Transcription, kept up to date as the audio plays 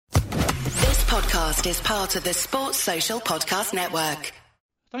podcast is part of the Sports Social Podcast Network.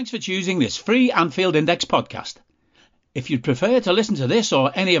 Thanks for choosing this free Anfield Index podcast. If you'd prefer to listen to this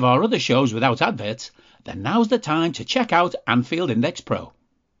or any of our other shows without adverts, then now's the time to check out Anfield Index Pro.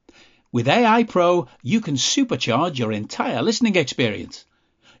 With AI Pro, you can supercharge your entire listening experience.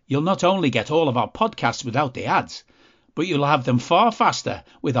 You'll not only get all of our podcasts without the ads, but you'll have them far faster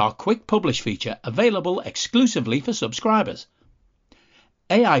with our Quick Publish feature available exclusively for subscribers.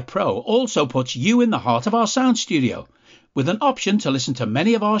 AI Pro also puts you in the heart of our sound studio, with an option to listen to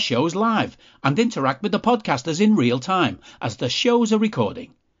many of our shows live and interact with the podcasters in real time as the shows are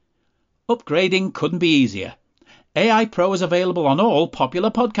recording. Upgrading couldn't be easier. AI Pro is available on all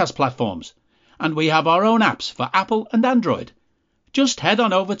popular podcast platforms, and we have our own apps for Apple and Android. Just head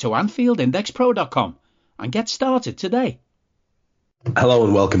on over to AnfieldIndexPro.com and get started today. Hello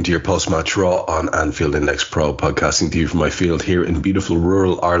and welcome to your post-match Raw on Anfield Index Pro, podcasting to you from my field here in beautiful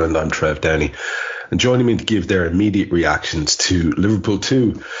rural Ireland. I'm Trev Downey, and joining me to give their immediate reactions to Liverpool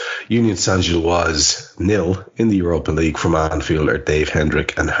 2, Union Saint-Gilloise 0 in the Europa League from Anfield are Dave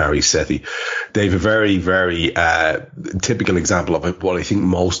Hendrick and Harry Sethi. Dave, a very, very typical example of what I think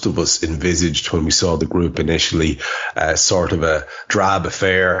most of us envisaged when we saw the group initially, sort of a drab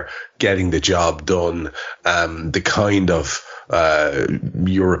affair, getting the job done, the kind of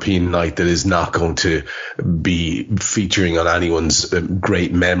European night that is not going to be featuring on anyone's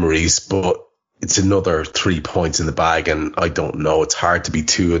great memories, but it's another 3 points in the bag, and I don't know, it's hard to be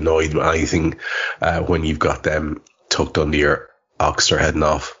too annoyed with anything when you've got them tucked under your ox or heading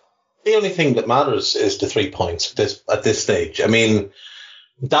off. The only thing that matters is the 3 points at this stage. I mean,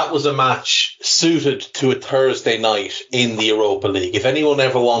 that was a match suited to a Thursday night in the Europa League. If anyone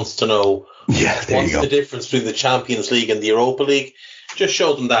ever wants to know what's the difference between the Champions League and the Europa League, just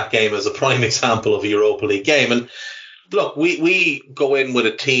show them that game as a prime example of a Europa League game. And look, we go in with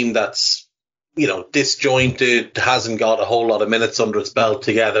a team that's, disjointed, hasn't got a whole lot of minutes under its belt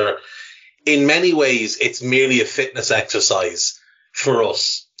together. In many ways, it's merely a fitness exercise for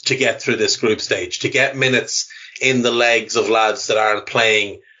us to get through this group stage, to get minutes in the legs of lads that aren't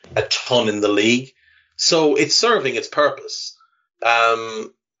playing a ton in the league. So it's serving its purpose. And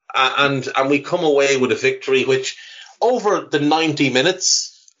we come away with a victory, which over the 90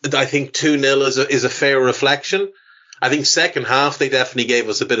 minutes, I think 2-0 is a fair reflection. I think second half, they definitely gave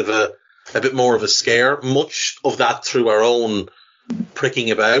us a bit more of a scare, much of that through our own pricking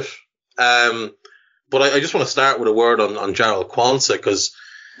about. But I just want to start with a word on Jarell Quansah, because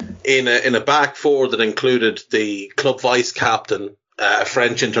in a back four that included the club vice captain, a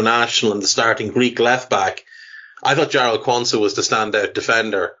French international, and the starting Greek left back, I thought Jarell Quansah was the standout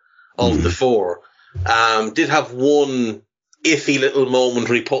defender of the four. Did have one iffy little moment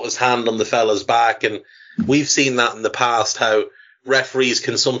where he put his hand on the fella's back, and we've seen that in the past, how referees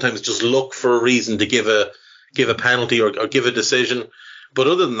can sometimes just look for a reason to give a penalty or give a decision. But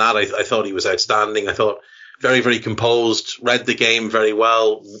other than that, I thought he was outstanding. I thought very, very composed, read the game very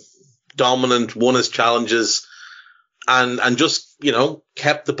well, dominant, won his challenges, and just,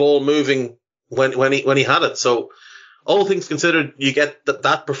 kept the ball moving when he had it. So all things considered, you get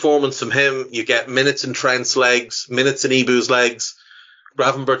that performance from him. You get minutes in Trent's legs, minutes in Ibu's legs.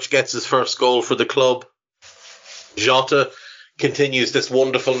 Gravenberch gets his first goal for the club. Jota continues this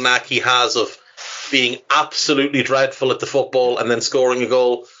wonderful knack he has of being absolutely dreadful at the football and then scoring a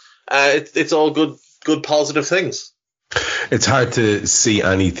goal. It's all good positive things. It's hard to see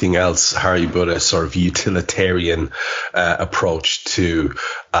anything else, Harry, but a sort of utilitarian approach to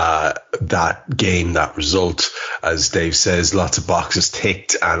that game, that result. As Dave says, lots of boxes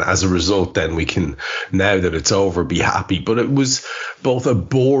ticked, and as a result then we can, now that it's over, be happy. But it was both a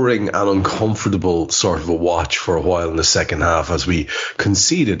boring and uncomfortable sort of a watch for a while in the second half, as we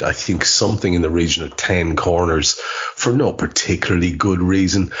conceded, I think, something in the region of 10 corners for no particularly good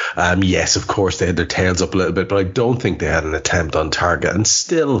reason. Yes, of course, they had their tails up a little bit, but I don't think they had an attempt on target, and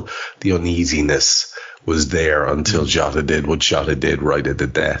still the uneasiness was there until Jota did what Jota did right at the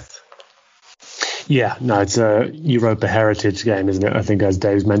death. Yeah, no, it's a Europa heritage game, isn't it? I think, as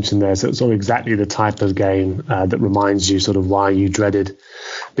Dave's mentioned there, so it's sort of exactly the type of game that reminds you sort of why you dreaded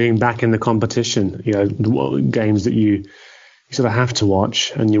being back in the competition. Games that you sort of have to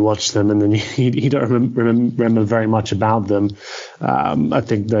watch, and you watch them, and then you don't remember very much about them. I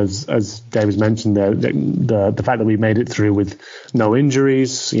think there's, as David's mentioned there, the fact that we made it through with no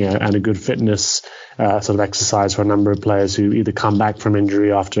injuries, and a good fitness sort of exercise for a number of players who either come back from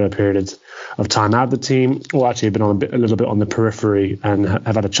injury after a period of time out of the team, or actually have been a little bit on the periphery and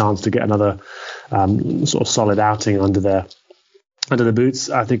have had a chance to get another sort of solid outing under the boots.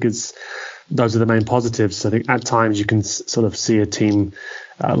 I think those are the main positives. I think at times you can sort of see a team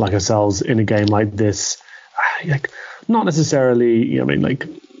like ourselves in a game like this, like not necessarily,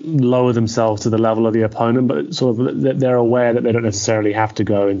 lower themselves to the level of the opponent, but sort of they're aware that they don't necessarily have to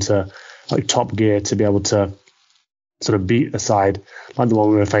go into like top gear to be able to sort of beat a side like the one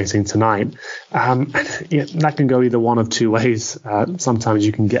we were facing tonight. That can go either one of two ways. Sometimes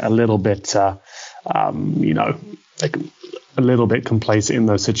you can get a little bit, like a little bit complacent in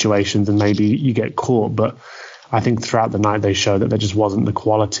those situations, and maybe you get caught. But I think throughout the night they showed that there just wasn't the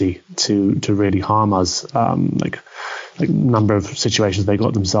quality to really harm us. Like number of situations they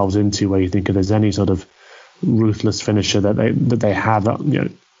got themselves into where you think if there's any sort of ruthless finisher that they have,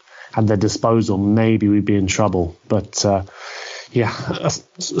 at their disposal, maybe we'd be in trouble. But a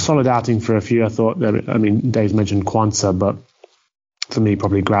solid outing for a few. I thought that, Dave mentioned Kwanzaa, but for me,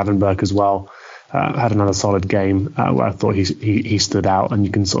 probably Gravenberch as well. Had another solid game where I thought he stood out, and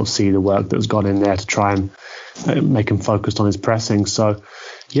you can sort of see the work that was gone in there to try and make him focused on his pressing. So,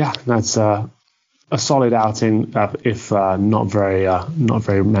 that's a solid outing, if not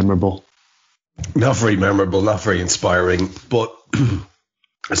very memorable. Not very memorable, not very inspiring, but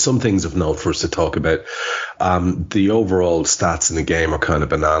some things of note for us to talk about. The overall stats in the game are kind of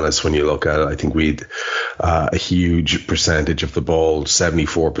bananas when you look at it. I think we'd a huge percentage of the ball,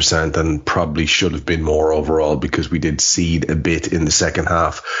 74%, and probably should have been more overall because we did cede a bit in the second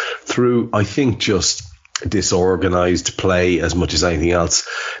half through, I think, just disorganized play as much as anything else.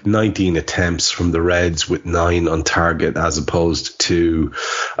 19 attempts from the Reds with 9 on target as opposed to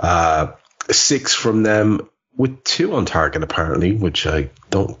 6 from them with 2 on target, apparently, which I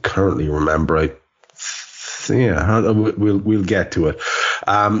don't currently remember. We'll get to it.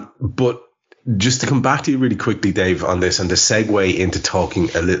 But just to come back to you really quickly, Dave, on this and to segue into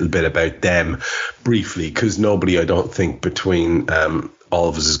talking a little bit about them briefly, because nobody, I don't think, between all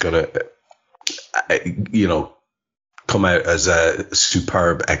of us is going to, come out as a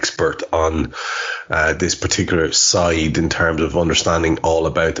superb expert on this particular side in terms of understanding all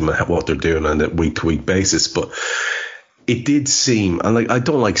about them and what they're doing on a week-to-week basis. But it did seem, and I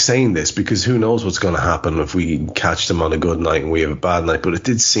don't like saying this because who knows what's going to happen if we catch them on a good night and we have a bad night, but it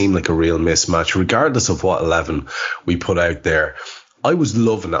did seem like a real mismatch, regardless of what 11 we put out there. I was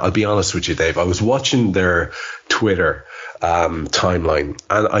loving it. I'll be honest with you, Dave. I was watching their Twitter timeline,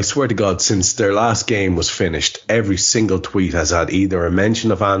 and I swear to God, since their last game was finished, every single tweet has had either a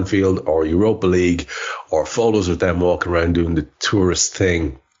mention of Anfield or Europa League or photos of them walking around doing the tourist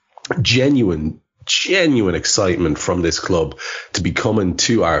thing. Genuine excitement from this club to be coming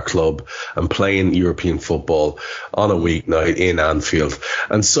to our club and playing European football on a weeknight in Anfield.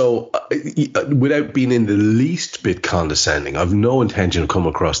 And so, without being in the least bit condescending, I've no intention of coming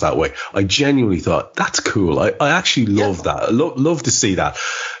across that way. I genuinely thought, that's cool. I actually love that. I love to see that.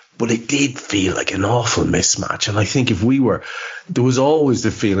 But it did feel like an awful mismatch. And I think there was always the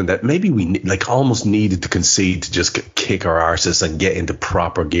feeling that maybe we almost needed to concede to just kick our arses and get into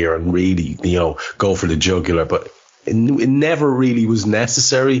proper gear and really, go for the jugular. But it never really was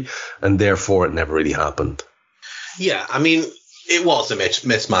necessary, and therefore it never really happened. Yeah, I mean, it was a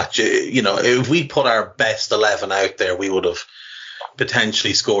mismatch. If we put our best 11 out there, we would have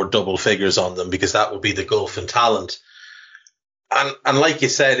potentially scored double figures on them because that would be the gulf in talent. And like you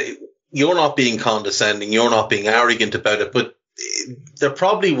said, you're not being condescending, you're not being arrogant about it, but there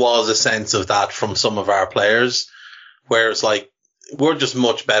probably was a sense of that from some of our players, where it's like, we're just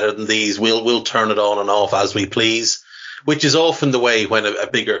much better than these. We'll turn it on and off as we please, which is often the way when a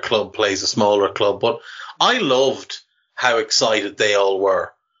bigger club plays a smaller club. But I loved how excited they all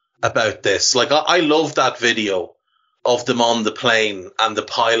were about this. Like, I loved that video of them on the plane and the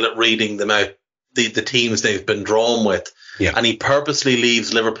pilot reading them out, the teams they've been drawn with. Yeah. And he purposely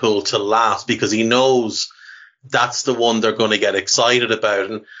leaves Liverpool to last because he knows that's the one they're going to get excited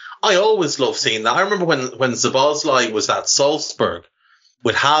about. And I always love seeing that. I remember when Szoboszlai was at Salzburg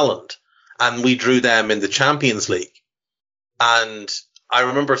with Haaland and we drew them in the Champions League. And I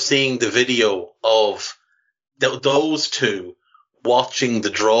remember seeing the video of those two watching the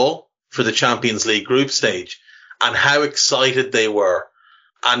draw for the Champions League group stage and how excited they were.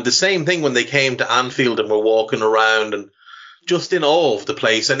 And the same thing when they came to Anfield and were walking around and just in awe of the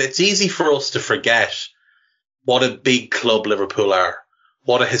place. And it's easy for us to forget what a big club Liverpool are,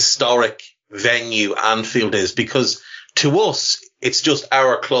 what a historic venue Anfield is, because to us, it's just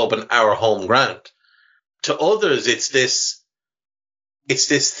our club and our home ground. To others, it's this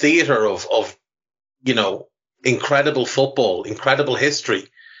theatre of, incredible football, incredible history.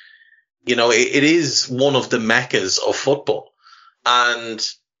 It is one of the meccas of football. And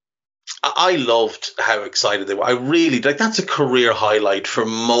I loved how excited they were. I really, that's a career highlight for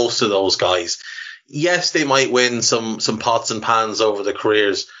most of those guys. yes, they might win some pots and pans over their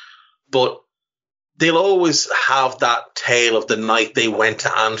careers, but they'll always have that tale of the night they went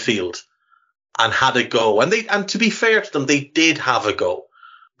to Anfield and had a go. And to be fair to them, they did have a go.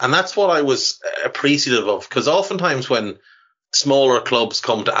 And that's what I was appreciative of, because oftentimes when smaller clubs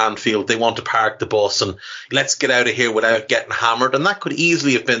come to Anfield, they want to park the bus and let's get out of here without getting hammered. And that could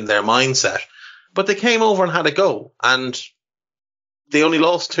easily have been their mindset. But they came over and had a go, and they only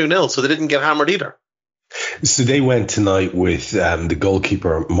lost 2-0, so they didn't get hammered either. So they went tonight with the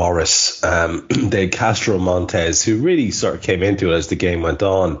goalkeeper, Morris. They had Castro Montes, who really sort of came into it as the game went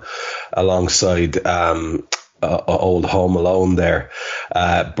on, alongside old Home Alone there.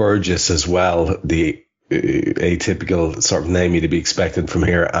 Burgess as well, the atypical sort of name you'd be expecting from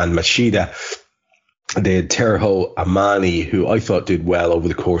here, and Machida. They had Terho Amani, who I thought did well over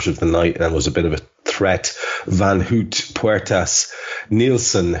the course of the night and was a bit of a threat. Van Hout, Puertas,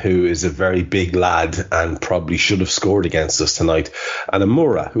 Nielsen, who is a very big lad and probably should have scored against us tonight, and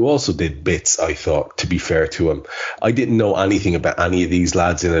Amura, who also did bits, I thought, to be fair to him. I didn't know anything about any of these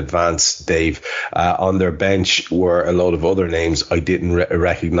lads in advance, Dave. On their bench were a load of other names I didn't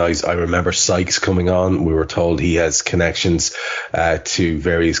recognise. I remember Sykes coming on. We were told he has connections to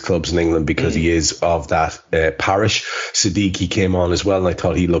various clubs in England because he is of that parish. Siddiqui came on as well, and I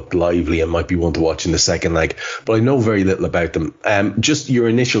thought he looked lively and might be one to watch in the second leg, but I know very little about them. Just your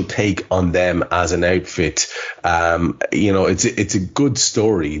initial take on them as an outfit. It's a good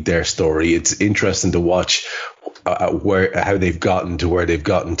story, their story. It's interesting to watch how they've gotten to where they've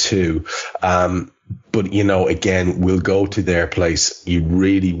gotten to. But, again, we'll go to their place. You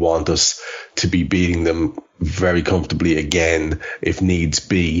really want us to be beating them very comfortably again, if needs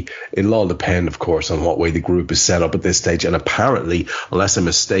be. It'll all depend, of course, on what way the group is set up at this stage. And apparently, unless I'm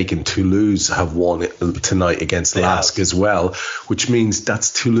mistaken, Toulouse have won tonight against Lask as well, which means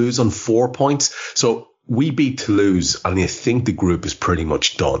that's Toulouse on 4 points. So we beat Toulouse, and I think the group is pretty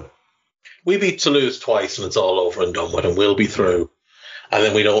much done. We beat Toulouse twice, and it's all over and done with, and we'll be through. And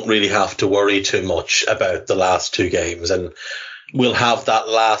then we don't really have to worry too much about the last two games. And we'll have that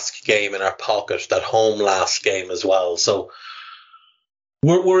last game in our pocket, that home last game as well. So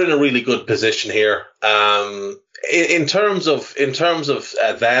we're in a really good position here. In terms of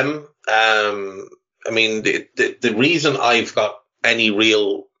them, the reason I've got any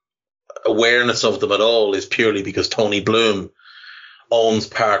real awareness of them at all is purely because Tony Bloom owns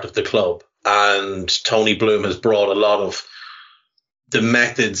part of the club, and Tony Bloom has brought a lot of the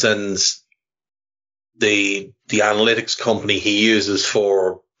methods and the analytics company he uses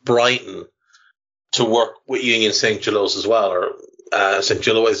for Brighton to work with Union St. Gilloise as well, or St.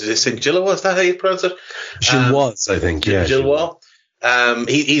 Gilloise. Is it St. Gilloise? Is that how you pronounce it? Gilloise, I think. Yeah, Gilloise.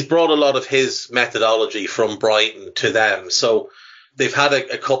 He's brought a lot of his methodology from Brighton to them. So they've had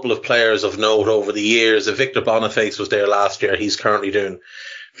a couple of players of note over the years. Victor Boniface was there last year. He's currently doing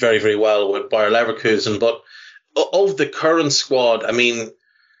very, very well with Bayer Leverkusen. But of the current squad,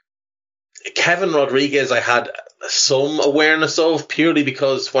 Kevin Rodriguez I had some awareness of, purely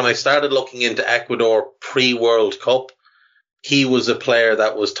because when I started looking into Ecuador pre-World Cup, he was a player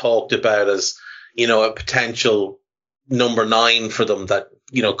that was talked about as, a potential number 9 for them that,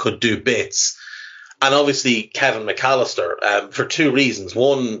 could do bits. And obviously Kevin McAllister, for two reasons.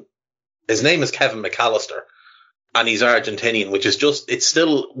 One, his name is Kevin McAllister and he's Argentinian, which is it's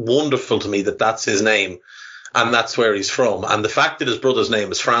still wonderful to me that that's his name. And that's where he's from. And the fact that his brother's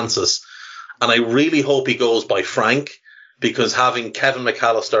name is Francis, and I really hope he goes by Frank, because having Kevin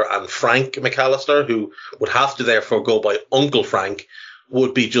McAllister and Frank McAllister, who would have to therefore go by Uncle Frank,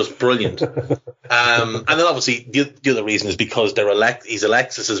 would be just brilliant. And then obviously the other reason is because he's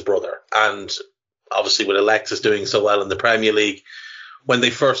Alexis's brother. And obviously with Alexis doing so well in the Premier League, when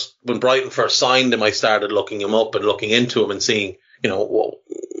Brighton first signed him, I started looking him up and looking into him and seeing,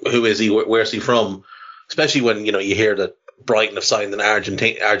 who is he, where's he from? Especially when, you hear that Brighton have signed an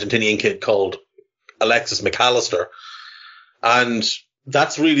Argentinian kid called Alexis McAllister. And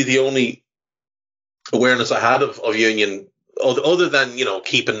that's really the only awareness I had of Union, other than,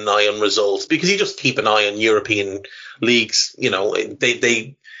 keeping an eye on results, because you just keep an eye on European leagues.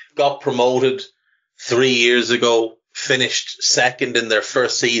 They got promoted 3 years ago, finished second in their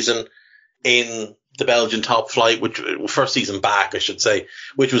first season in the Belgian top flight, first season back, I should say,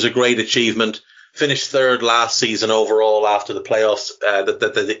 which was a great achievement. Finished third last season overall after the playoffs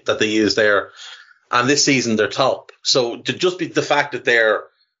that they used there. And this season they're top. So to just be the fact that they're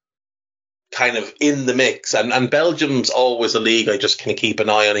kind of in the mix, and Belgium's always a league I just kind of keep an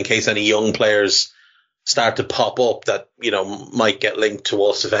eye on in case any young players start to pop up that, might get linked to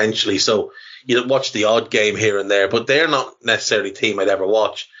us eventually. So you watch the odd game here and there, but they're not necessarily a team I'd ever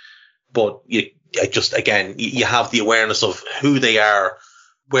watch. But again, you have the awareness of who they are,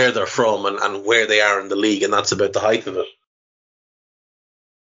 where they're from, and where they are in the league, and that's about the height of it.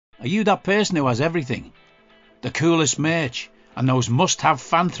 Are you that person who has everything? The coolest merch and those must-have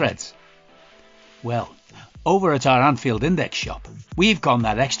fan threads? Well, over at our Anfield Index shop, we've gone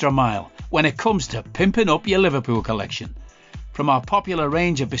that extra mile when it comes to pimping up your Liverpool collection. From our popular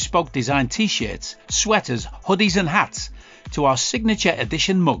range of bespoke design t-shirts, sweaters, hoodies and hats, to our signature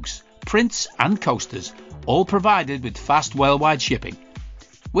edition mugs, prints and coasters, all provided with fast worldwide shipping.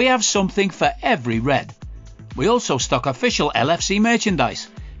 We have something for every red. We also stock official LFC merchandise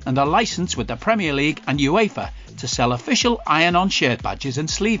and are licensed with the Premier League and UEFA to sell official iron-on shirt badges and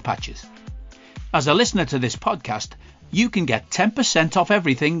sleeve patches. As a listener to this podcast, you can get 10% off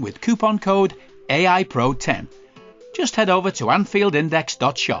everything with coupon code AIPRO10. Just head over to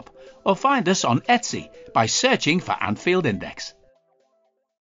AnfieldIndex.shop or find us on Etsy by searching for Anfield Index.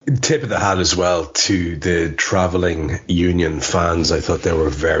 Tip of the hat as well to the travelling Union fans. I thought they were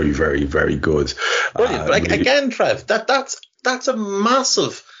very, very, very good. Brilliant. But again, Trev, that's a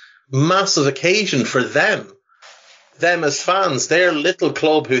massive, massive occasion for them. Them as fans, their little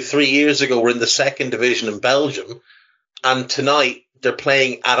club who 3 years ago were in the second division in Belgium, and tonight they're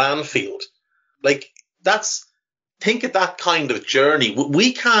playing at Anfield. Think of that kind of journey.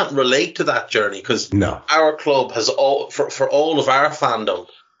 We can't relate to that journey because our club has for all of our fandom,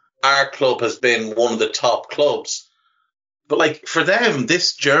 our club has been one of the top clubs. But for them,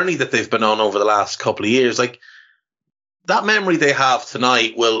 this journey that they've been on over the last couple of years, that memory they have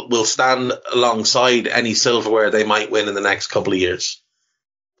tonight will stand alongside any silverware they might win in the next couple of years.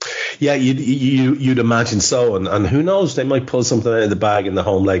 Yeah, you'd imagine so, and who knows, they might pull something out of the bag in the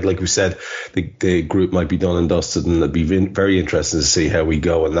home leg. Like we said, the group might be done and dusted, and it'd be very interesting to see how we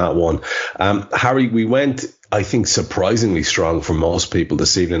go in that one. Harry, we went, I think, surprisingly strong for most people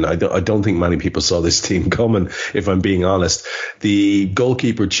this evening. I don't think many people saw this team coming, if I'm being honest. The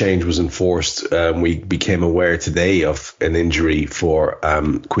goalkeeper change was enforced. We became aware today of an injury for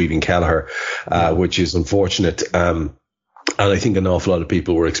Caoimhín Kelleher, which is unfortunate. And I think an awful lot of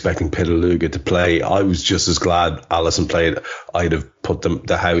people were expecting Pitaluga to play. I was just as glad Alisson played. I'd have put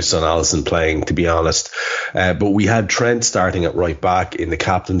the house on Alisson playing, to be honest. But we had Trent starting at right back in the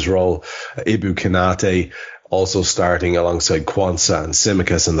captain's role. Ibou Konaté also starting alongside Quansah and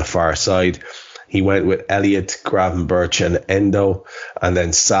Tsimikas on the far side. He went with Elliott, Gravenberch and Endo, and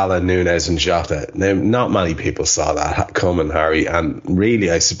then Salah, Núñez and Jota. Now, not many people saw that coming, Harry. And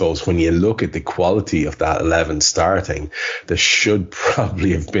really, I suppose, when you look at the quality of that 11 starting, there should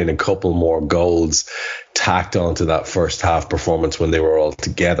probably have been a couple more goals tacked onto that first half performance when they were all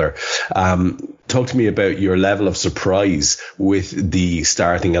together. Talk to me about your level of surprise with the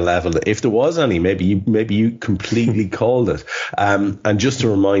starting 11. If there was any, maybe you completely called it. And just to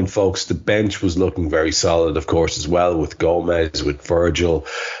remind folks, the bench was looking very solid, of course, as well, with Gomez, with Virgil,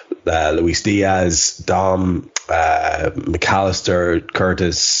 Luis Diaz, Dom, McAllister,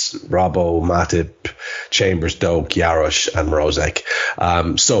 Curtis, Robbo, Matip, Chambers, Doak, Jarosz and Mrozek.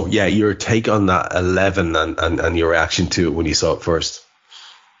 So yeah, your take on that 11 and your reaction to it when you saw it first.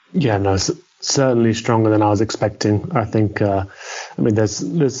 Yeah, no, certainly stronger than I was expecting. I think,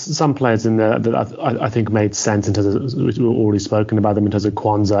 there's some players in there that I think made sense in terms of, we've already spoken about them in terms of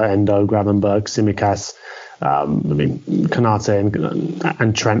Quansah, Endo, Gravenberch, Tsimikas, Konaté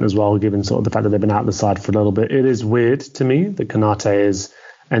and Trent as well, given sort of the fact that they've been out of the side for a little bit. It is weird to me that Konaté has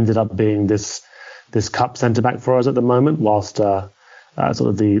ended up being this cup centre-back for us at the moment, whilst sort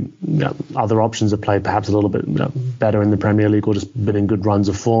of the other options have played perhaps a little bit better in the Premier League or just been in good runs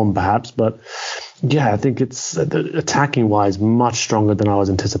of form perhaps. But yeah, I think it's attacking wise much stronger than I was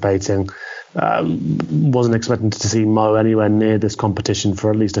anticipating. Wasn't expecting to see Mo anywhere near this competition for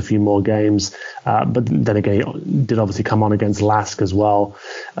at least a few more games. But then again, he did obviously come on against Lask as well.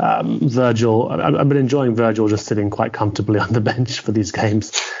 Virgil, I've been enjoying Virgil just sitting quite comfortably on the bench for these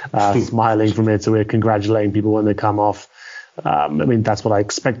games, smiling from ear to ear, congratulating people when they come off. That's what I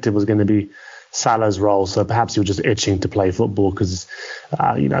expected was going to be Salah's role. So perhaps he was just itching to play football because,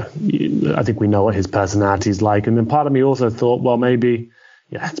 I think we know what his personality is like. And then part of me also thought, well, maybe,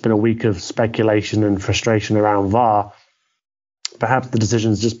 it's been a week of speculation and frustration around VAR. Perhaps the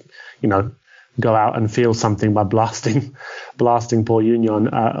decision's just, go out and feel something by blasting poor Union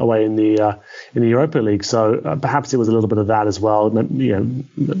away in the Europa League. So perhaps it was a little bit of that as well.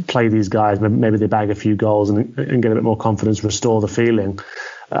 Play these guys, maybe they bag a few goals and get a bit more confidence, restore the feeling.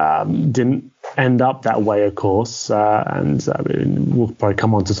 Didn't end up that way, of course, and we'll probably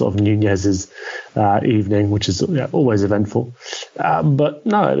come on to sort of Núñez's evening, which is always eventful. But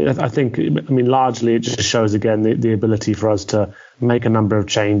no, I think largely it just shows again the ability for us to make a number of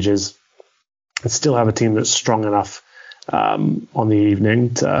changes. and still have a team that's strong enough on the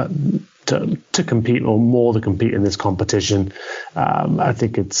evening to compete, or more to compete in this competition. I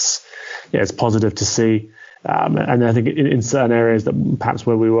think it's positive to see. And I think in certain areas that perhaps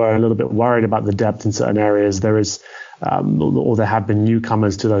where we were a little bit worried about the depth in certain areas, there have been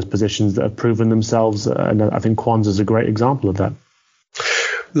newcomers to those positions that have proven themselves. And I think Kwanzaa's a great example of that.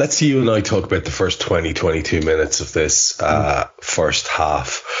 Let's see you and I talk about the first 22 minutes of this first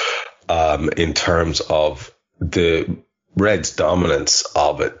half in terms of the Reds' dominance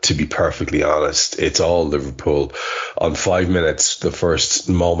of it. To be perfectly honest, it's all Liverpool. On 5 minutes, the first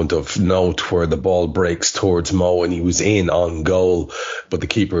moment of note where the ball breaks towards Mo and he was in on goal, but the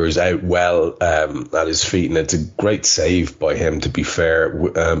keeper is out well at his feet, and it's a great save by him, to be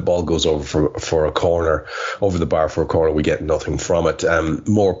fair. Ball goes over for a corner, over the bar for a corner. We get nothing from it.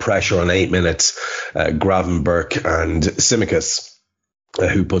 More pressure on 8 minutes. Gravenberch and Tsimikas,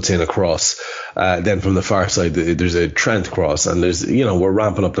 who puts in a cross. Then from the far side, there's a Trent cross, and we're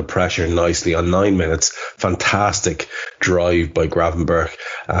ramping up the pressure nicely. On 9 minutes, fantastic drive by Gravenberch,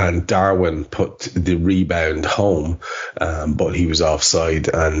 and Darwin put the rebound home, but he was offside.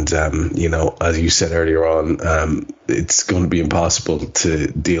 And as you said earlier on, it's going to be impossible to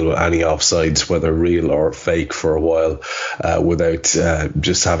deal with any offsides, whether real or fake, for a while without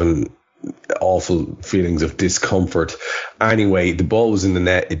just having awful feelings of discomfort. Anyway, the ball was in the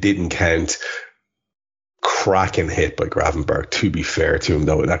net. It didn't count. Cracking hit by Gravenberch, to be fair to him,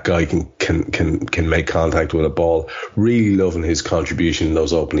 though. That guy can make contact with a ball. Really loving his contribution in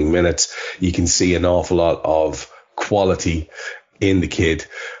those opening minutes. You can see an awful lot of quality in the kid.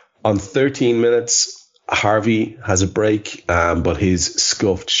 On 13 minutes, Harvey has a break, but his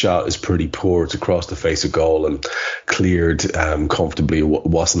scuffed shot is pretty poor. It's across the face of goal and cleared comfortably. It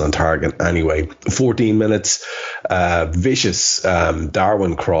wasn't on target anyway. 14 minutes, vicious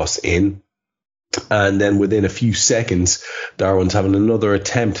Darwin cross in. And then within a few seconds, Darwin's having another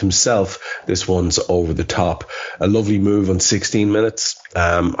attempt himself. This one's over the top. A lovely move on 16 minutes.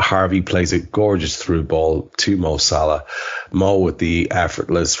 Harvey plays a gorgeous through ball to Mo Salah. Mo with the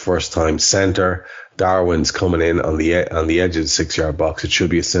effortless first time centre. Darwin's coming in on the edge of the 6-yard box. It should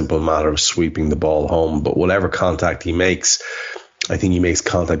be a simple matter of sweeping the ball home. But whatever contact he makes, I think he makes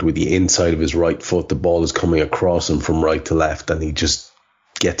contact with the inside of his right foot. The ball is coming across him from right to left, and he just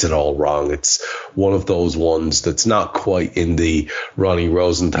gets it all wrong. It's one of those ones that's not quite in the Ronnie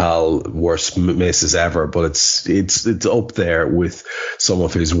Rosenthal worst misses ever, but it's up there with some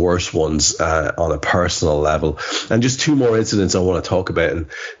of his worst ones on a personal level. And just two more incidents I want to talk about, and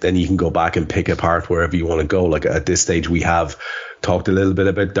then you can go back and pick apart wherever you want to go. Like at this stage, we have talked a little bit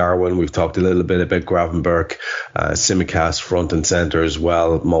about Darwin. We've talked a little bit about Gravenberch, Tsimikas front and centre as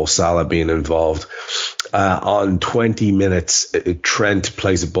well, Mo Salah being involved. On 20 minutes, Trent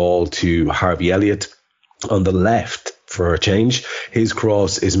plays a ball to Harvey Elliott on the left for a change. His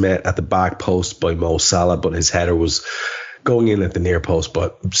cross is met at the back post by Mo Salah, but his header was going in at the near post,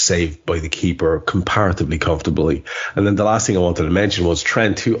 but saved by the keeper comparatively comfortably. And then the last thing I wanted to mention was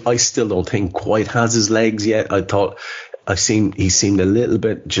Trent, who I still don't think quite has his legs yet. I thought he seemed a little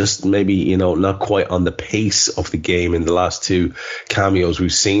bit just maybe, not quite on the pace of the game in the last two cameos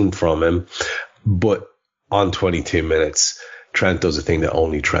we've seen from him. But on 22 minutes, Trent does a thing that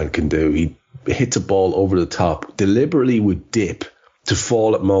only Trent can do. He hits a ball over the top, deliberately with dip, to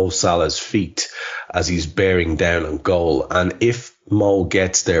fall at Mo Salah's feet as he's bearing down on goal. And if Mo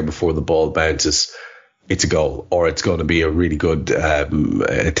gets there before the ball bounces, it's a goal, or it's going to be a really good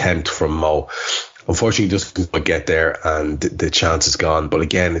attempt from Mo. Unfortunately, he doesn't get there, and the chance is gone. But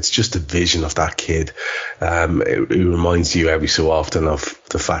again, it's just a vision of that kid. It reminds you every so often of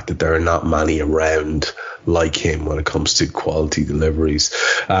the fact that there are not many around like him when it comes to quality deliveries.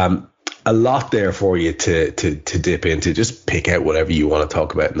 A lot there for you to dip into. Just pick out whatever you want to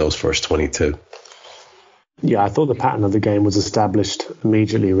talk about in those first 22. Yeah, I thought the pattern of the game was established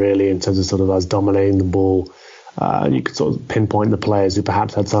immediately, really, in terms of sort of us dominating the ball. You could sort of pinpoint the players who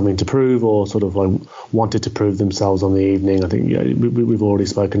perhaps had something to prove, or sort of wanted to prove themselves on the evening. I think we've already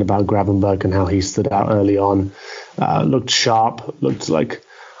spoken about Gravenberch and how he stood out early on. Looked sharp, looked like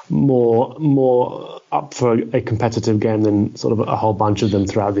more up for a competitive game than sort of a whole bunch of them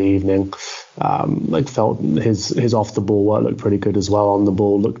throughout the evening. Felt his off the ball work looked pretty good as well. On the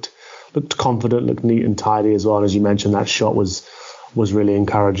ball looked confident, looked neat and tidy as well. And as you mentioned, that shot was really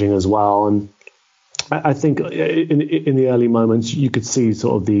encouraging as well. And I think in the early moments you could see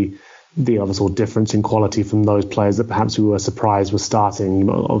sort of the other sort of difference in quality from those players that perhaps we were surprised were starting.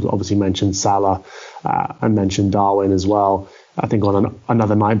 You obviously mentioned Salah and mentioned Darwin as well. I think on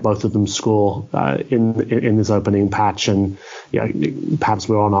another night, both of them score in this opening patch, and perhaps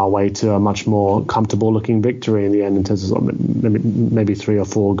we're on our way to a much more comfortable looking victory in the end in terms of maybe 3 or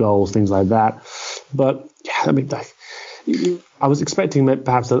 4 goals, things like that. But yeah, I mean, I was expecting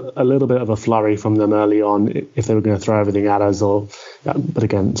perhaps a little bit of a flurry from them early on if they were going to throw everything at us, but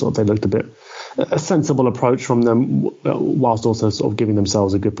again, sort of they looked a sensible approach from them, whilst also sort of giving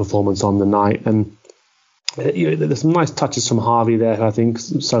themselves a good performance on the night. And there's some nice touches from Harvey there, who I think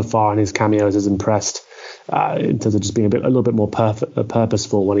so far in his cameos has impressed in terms of just being a little bit more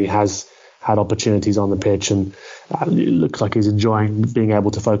purposeful when he has had opportunities on the pitch, and it looks like he's enjoying being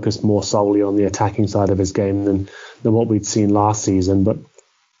able to focus more solely on the attacking side of his game than what we'd seen last season. But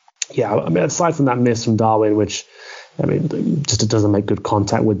yeah, I mean, aside from that miss from Darwin, which just it doesn't make good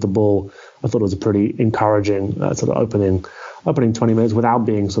contact with the ball, I thought it was a pretty encouraging sort of opening 20 minutes without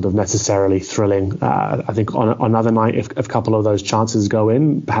being sort of necessarily thrilling. I think on another night, if a couple of those chances go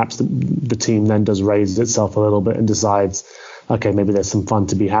in, perhaps the team then does raise itself a little bit and decides, okay, maybe there's some fun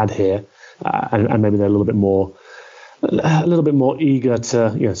to be had here, and maybe they're a little bit more eager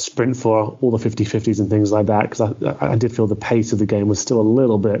to sprint for all the 50-50s and things like that, because I did feel the pace of the game was still a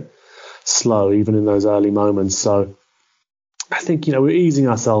little bit slow even in those early moments. So I think we're easing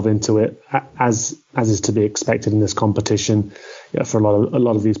ourselves into it as is to be expected in this competition. For a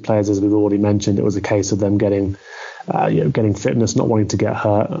lot of these players, as we've already mentioned, it was a case of them getting fitness, not wanting to get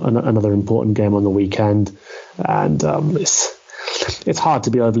hurt. Another important game on the weekend, and it's hard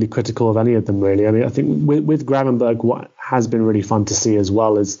to be overly critical of any of them, really. I mean, I think with Gravenberch, what has been really fun to see as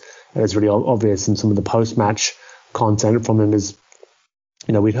well is, and it's really obvious in some of the post-match content from him, is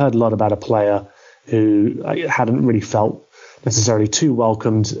we'd heard a lot about a player who hadn't really felt necessarily too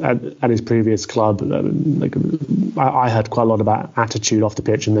welcomed at his previous club. I heard quite a lot about attitude off the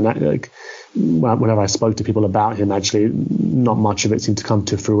pitch, and then whenever I spoke to people about him, actually not much of it seemed to come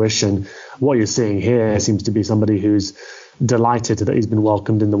to fruition. What you're seeing here seems to be somebody who's delighted that he's been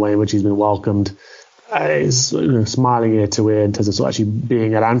welcomed in the way in which he's been welcomed. Is smiling ear to ear in terms of sort of actually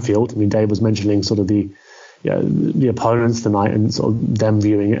being at Anfield. I mean, Dave was mentioning sort of the opponents tonight and sort of them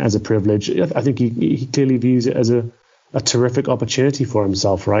viewing it as a privilege. I think he clearly views it as a terrific opportunity for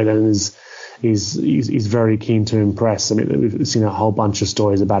himself, right? And he's very keen to impress. I mean, we've seen a whole bunch of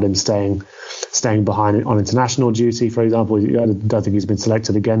stories about him staying behind on international duty, for example. I don't think he's been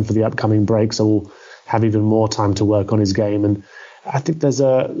selected again for the upcoming break, so we'll have even more time to work on his game. And I think there's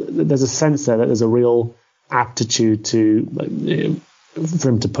a sense there that there's a real aptitude for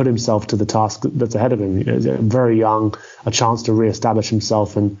him to put himself to the task that's ahead of him. Very young, a chance to reestablish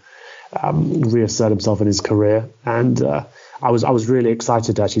himself and reassert himself in his career, and I was really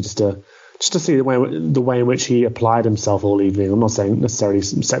excited actually just to see the way in which he applied himself all evening. I'm not saying necessarily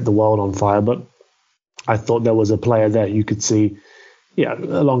set the world on fire, but I thought there was a player there you could see,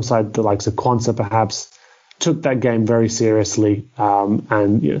 alongside the likes of Quansah perhaps, took that game very seriously,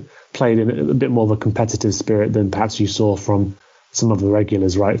 and played in a bit more of a competitive spirit than perhaps you saw from some of the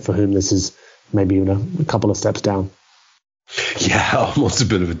regulars, right, for whom this is maybe even a couple of steps down. Yeah, almost a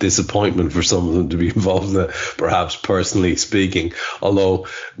bit of a disappointment for some of them to be involved in it, perhaps personally speaking. Although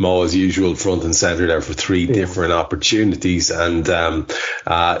Mo, as usual, front and centre there for 3 different opportunities. And,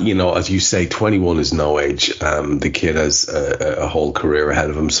 as you say, 21 is no age. The kid has a whole career ahead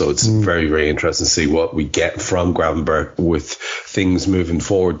of him. So it's very, very interesting to see what we get from Gravenberch with things moving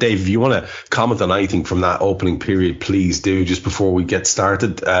forward. Dave, if you want to comment on anything from that opening period, please do, just before we get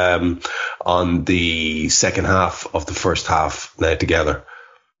started on the second half of the first half now together.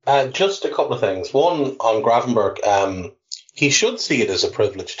 Just a couple of things. One, on Gravenberch, he should see it as a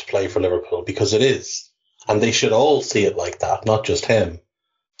privilege to play for Liverpool, because it is. And they should all see it like that, not just him.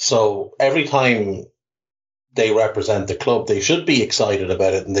 So every time they represent the club, they should be excited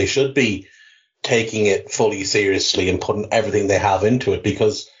about it, and they should be taking it fully seriously and putting everything they have into it,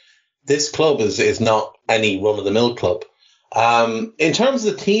 because this club is not any run-of-the-mill club. In terms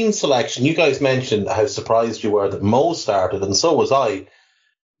of the team selection, you guys mentioned how surprised you were that Mo started, and so was I.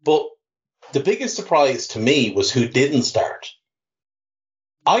 But the biggest surprise to me was who didn't start.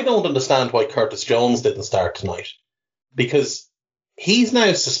 I don't understand why Curtis Jones didn't start tonight, because he's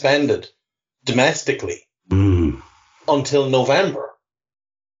now suspended domestically until November.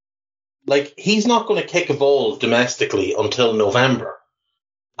 Like, he's not going to kick a ball domestically until November.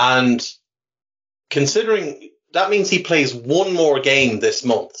 And considering that means he plays one more game this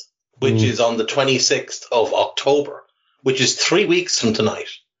month, which is on the 26th of October, which is 3 weeks from tonight.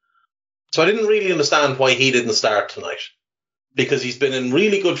 So I didn't really understand why he didn't start tonight, because he's been in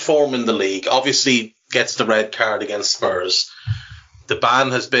really good form in the league. Obviously gets the red card against Spurs. The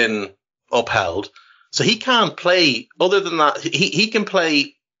ban has been upheld. So So he can't play, other than that, he can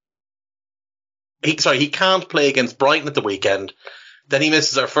play, he can't play against Brighton at the weekend. Then he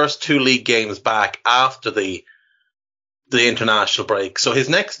misses our first 2 league games back after the international break. So his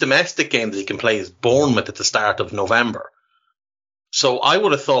next domestic game that he can play is Bournemouth at the start of November. So I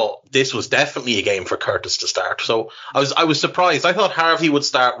would have thought this was definitely a game for Curtis to start. So I was surprised. I thought Harvey would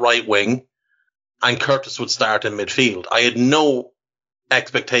start right wing and Curtis would start in midfield. I had no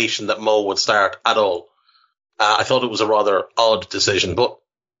expectation that Mo would start at all. I thought it was a rather odd decision, but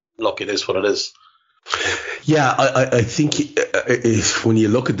look, it is what it is. Yeah, I think when you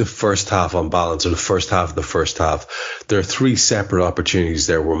look at the first half on balance, or the first half, there are 3 separate opportunities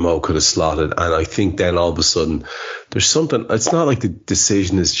there where Mo could have slotted. And I think then all of a sudden there's something, it's not like the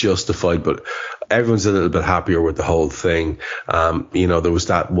decision is justified, but everyone's a little bit happier with the whole thing. There was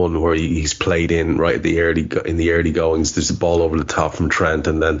that one where he's played in right at the early goings. There's a ball over the top from Trent,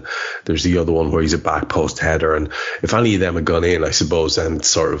 and then there's the other one where he's a back post header. And if any of them had gone in, I suppose then it's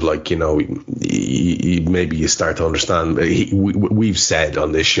sort of like, maybe you start to understand. We've said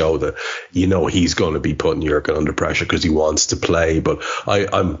on this show that, he's going to be putting Jurgen under pressure because he wants to play. But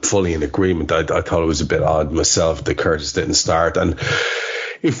I'm fully in agreement. I thought it was a bit odd myself that Curtis didn't start. And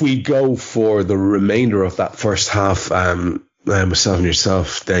if we go for the remainder of that first half, myself and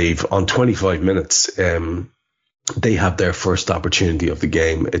yourself, Dave, on 25 minutes, they have their first opportunity of the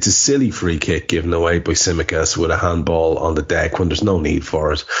game. It's a silly free kick given away by Tsimikas with a handball on the deck when there's no need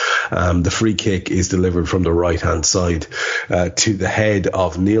for it. The free kick is delivered from the right-hand side to the head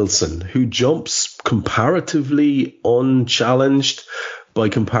of Nielsen, who jumps comparatively unchallenged by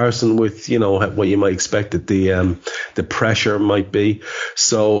comparison with, what you might expect that the pressure might be.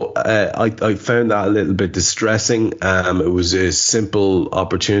 So I found that a little bit distressing. It was a simple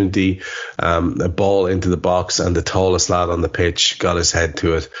opportunity, a ball into the box, and the tallest lad on the pitch got his head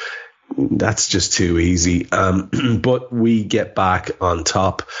to it. That's just too easy. But we get back on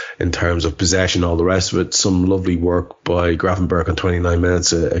top in terms of possession, all the rest of it. Some lovely work by Gravenberch on 29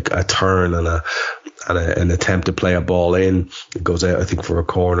 minutes, a turn and an attempt to play a ball in. It goes out, I think, for a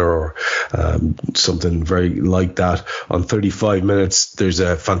corner or something very like that. On 35 minutes, there's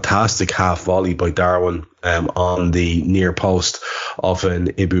a fantastic half volley by Darwin on the near post of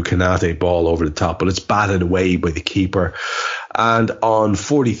an Ibu Kanate ball over the top, but it's batted away by the keeper. And on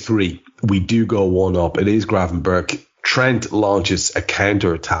 43, we do go 1-up. It is Gravenberch. Trent launches a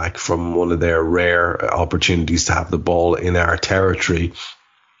counter-attack from one of their rare opportunities to have the ball in our territory.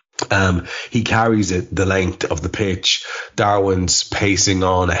 He carries it the length of the pitch. Darwin's pacing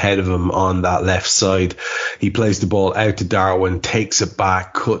on ahead of him on that left side. He plays the ball out to Darwin, takes it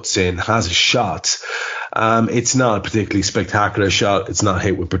back, cuts in, has a shot. It's not a particularly spectacular shot. It's not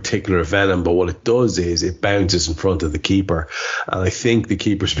hit with particular venom, but what it does is it bounces in front of the keeper. And I think the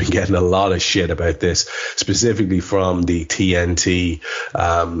keeper's been getting a lot of shit about this, specifically from the TNT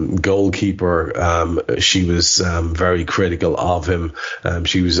goalkeeper. She was very critical of him.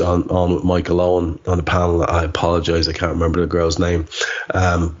 She was on with Michael Owen on the panel. I apologize, I can't remember the girl's name.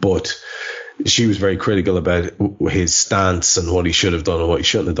 But she was very critical about his stance and what he should have done and what he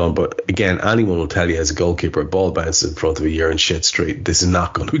shouldn't have done. But again, anyone will tell you as a goalkeeper, a ball bounces in front of you, you're in shit street. This is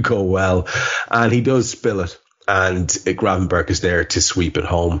not going to go well. And he does spill it. And Gravenberch is there to sweep it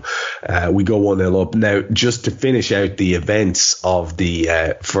home. We go 1-0 up. Now, just to finish out the events of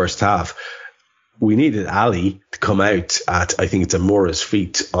the first half, we needed Ali to come out at, I think it's Amura's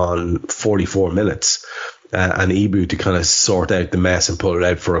feet on 44 minutes. And Ibu to kind of sort out the mess and pull it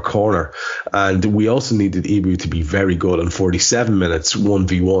out for a corner. And we also needed Ibu to be very good on 47 minutes,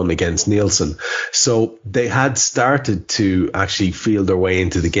 1v1 against Nielsen. So they had started to actually feel their way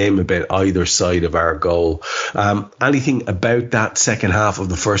into the game a bit, either side of our goal. Anything about that second half of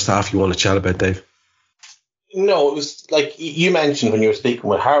the first half you want to chat about, Dave? No, it was like you mentioned when you were speaking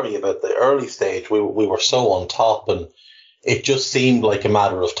with Harry about the early stage, we were so on top and it just seemed like a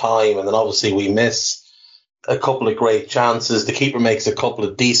matter of time. And then obviously we miss a couple of great chances. The keeper makes a couple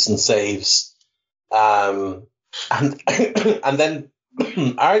of decent saves. And then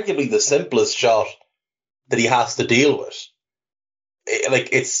arguably the simplest shot that he has to deal with.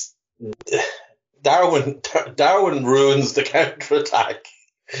 It's Darwin ruins the counter-attack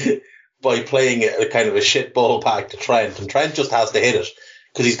by playing a kind of a shit ball back to Trent, and Trent just has to hit it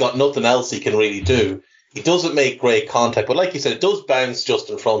because he's got nothing else he can really do. He doesn't make great contact, but like you said, it does bounce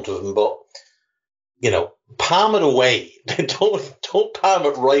just in front of him, but palm it away. Don't palm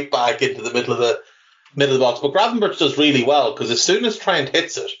it right back into the middle of the box. But Gravenberch does really well because as soon as Trent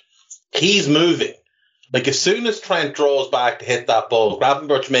hits it, he's moving. Like as soon as Trent draws back to hit that ball,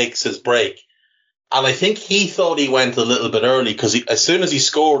 Gravenberch makes his break And I think he thought he went a little bit early because as soon as he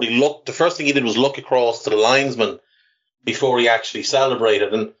scored, the first thing he did was look across to the linesman before he actually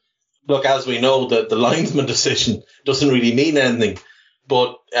celebrated. And look, as we know, the linesman decision doesn't really mean anything.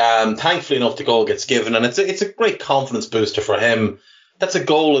 But thankfully enough, the goal gets given. And it's a great confidence booster for him. That's a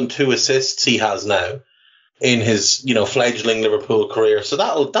goal and 2 assists he has now in his, fledgling Liverpool career. So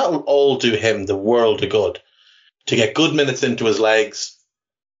that'll all do him the world of good to get good minutes into his legs.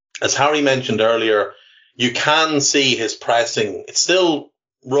 As Harry mentioned earlier, you can see his pressing. It's still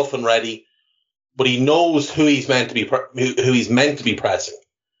rough and ready, but he knows who he's meant to be pressing,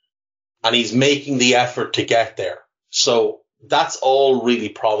 and he's making the effort to get there. So that's all really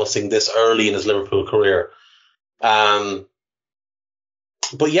promising this early in his Liverpool career. But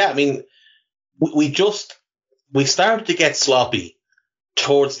yeah, I mean, we started to get sloppy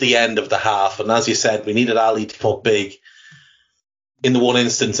towards the end of the half, and as you said, we needed Ali to come up big in the one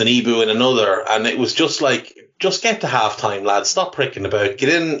instance and Ibu in another, and it was just like, just get to half-time, lads, stop pricking about, get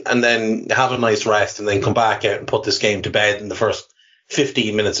in and then have a nice rest and then come back out and put this game to bed in the first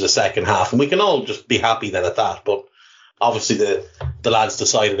 15 minutes of the second half, and we can all just be happy then at that. But obviously the lads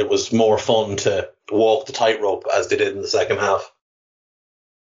decided it was more fun to walk the tightrope as they did in the second half.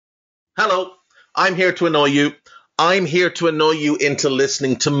 Hello, I'm here to annoy you. I'm here to annoy you into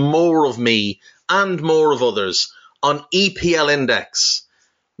listening to more of me and more of others on EPL Index.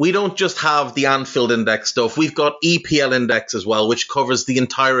 We don't just have the Anfield Index stuff. We've got EPL Index as well, which covers the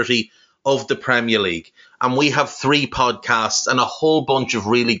entirety of the Premier League. And we have 3 podcasts and a whole bunch of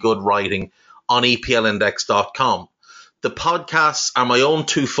really good writing on EPLindex.com. The podcasts are my own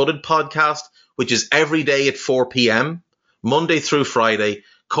Two-Footed podcast, which is every day at 4 p.m, Monday through Friday,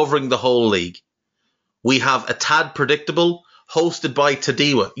 covering the whole league. We have A Tad Predictable, hosted by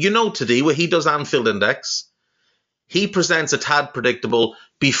Tadiwa. You know Tadiwa, he does Anfield Index. He presents A Tad Predictable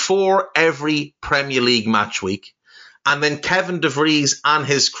before every Premier League match week. And then Kevin DeVries and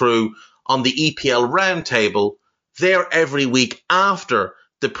his crew on the EPL Roundtable, they're every week after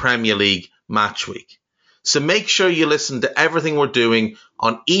the Premier League match week. So make sure you listen to everything we're doing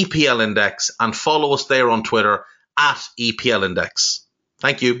on EPL Index and follow us there on Twitter at EPL Index.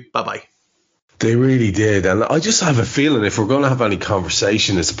 Thank you. Bye-bye. They really did. And I just have a feeling if we're going to have any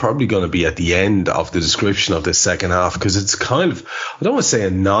conversation, it's probably going to be at the end of the description of this second half, because it's kind of, I don't want to say a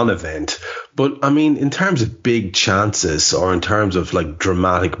non-event, but I mean, in terms of big chances or in terms of like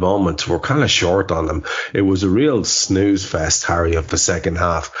dramatic moments, we're kind of short on them. It was a real snooze fest, Harry, of the second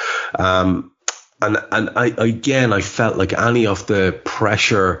half. And I felt like any of the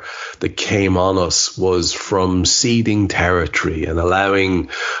pressure that came on us was from ceding territory and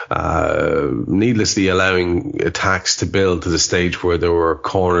needlessly allowing attacks to build to the stage where there were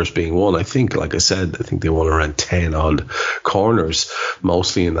corners being won. I think, like I said, they won around 10 odd corners,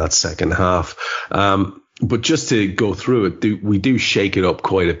 mostly in that second half. But just to go through it, we do shake it up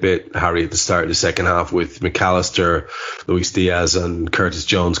quite a bit, Harry, at the start of the second half with McAllister, Luis Diaz and Curtis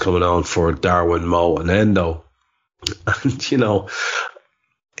Jones coming on for Darwin, Mo and Endo.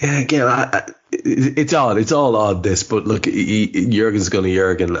 And, again, it's odd. It's all odd, this. But look, Jurgen's going to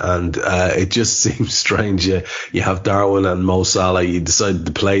Jurgen, and it just seems strange. You have Darwin and Mo Salah. You decided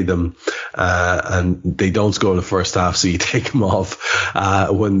to play them, and they don't score in the first half, so you take them off.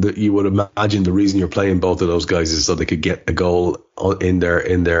 You would imagine the reason you're playing both of those guys is so they could get a goal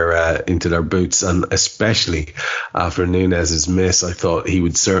into their boots, and especially after Nunez's miss, I thought he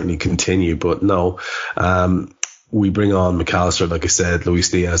would certainly continue, but no. We bring on McAllister, like I said, Luis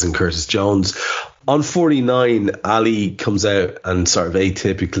Diaz and Curtis Jones. On 49, Ali comes out and sort of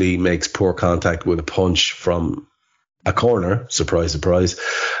atypically makes poor contact with a punch from a corner. Surprise, surprise.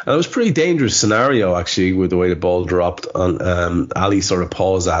 And it was a pretty dangerous scenario, actually, with the way the ball dropped. Ali sort of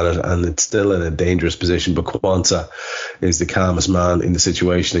paws at it, and it's still in a dangerous position. But Kwanzaa is the calmest man in the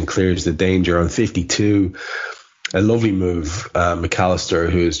situation and clears the danger. On 52, a lovely move. McAllister,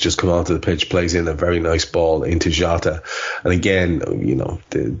 who has just come onto the pitch, plays in a very nice ball into Jota. And again,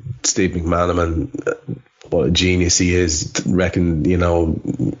 Steve McManaman, what a genius he is, reckon,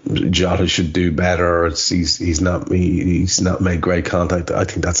 Jota should do better. He's not made great contact. I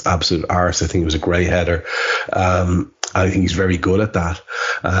think that's absolute arse. I think it was a great header. I think he's very good at that.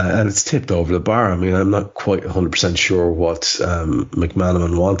 And it's tipped over the bar. I mean, I'm not quite 100% sure what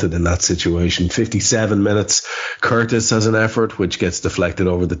McManaman wanted in that situation. 57 minutes, Curtis has an effort which gets deflected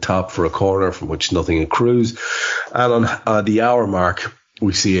over the top for a corner from which nothing accrues. And on the hour mark,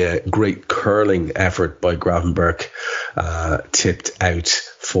 we see a great curling effort by Gravenberch, tipped out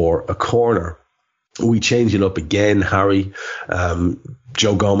for a corner. we change it up again, Harry.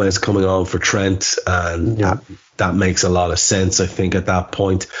 Joe Gomez coming on for Trent, and that makes a lot of sense, I think, at that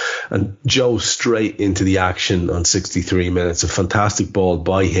point. And Joe straight into the action on 63 minutes. A fantastic ball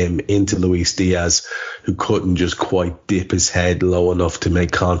by him into Luis Diaz, who couldn't just quite dip his head low enough to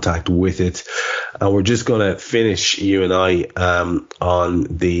make contact with it. And we're just going to finish, you and I, on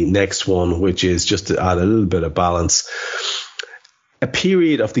the next one, which is just to add a little bit of balance. A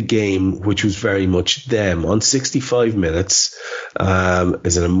period of the game which was very much them. On 65 minutes,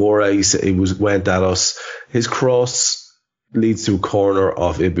 as an Amore, it went at us. His cross leads to a corner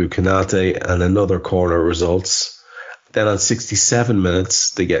of Ibu Konate, and another corner results. Then on 67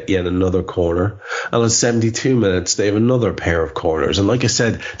 minutes, they get yet another corner. And on 72 minutes, they have another pair of corners. And like I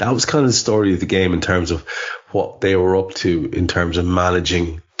said, that was kind of the story of the game in terms of what they were up to in terms of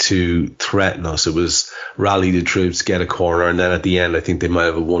managing to threaten us. It was rally the troops, get a corner, and then at the end I think they might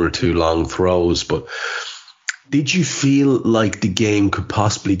have one or two long throws. But did you feel like the game could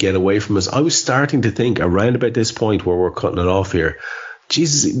possibly get away from us? I was starting to think around about this point where we're cutting it off here,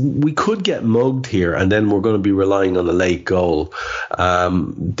 Jesus, we could get mugged here, and then we're going to be relying on the late goal.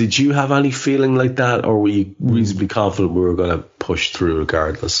 Did you have any feeling like that, or were you reasonably confident we were going to push through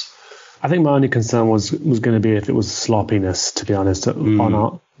regardless? I think my only concern was going to be if it was sloppiness, to be honest,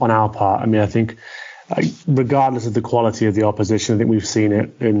 on our part. I mean, I think regardless of the quality of the opposition, I think we've seen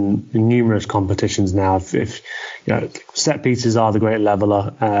it in numerous competitions now. If you know, set pieces are the great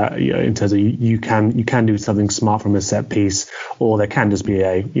leveler, in terms of you can do something smart from a set piece, or there can just be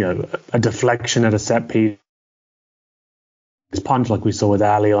a deflection at a set piece. Punch like we saw with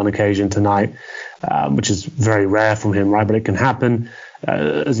Ali on occasion tonight, which is very rare from him, right? But it can happen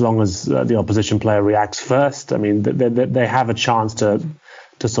as long as the opposition player reacts first. I mean, they have a chance to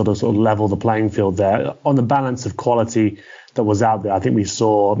sort of level the playing field there. On the balance of quality that was out there, I think we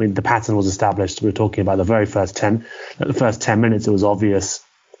saw, I mean, the pattern was established. We were talking about the first 10 minutes, it was obvious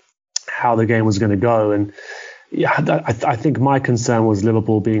how the game was going to go. And yeah, I think my concern was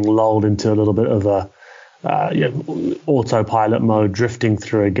Liverpool being lulled into a little bit of a autopilot mode, drifting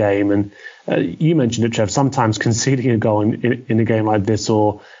through a game. And you mentioned it, Trev, sometimes conceding a goal in a game like this,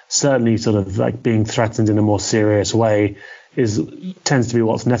 or certainly sort of like being threatened in a more serious way, tends to be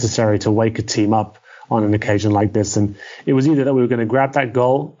what's necessary to wake a team up on an occasion like this. And it was either that we were going to grab that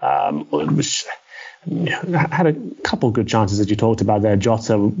goal, which had a couple good chances that you talked about there.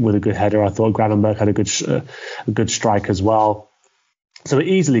 Jota with a good header. I thought Gravenberch had a good strike as well. So it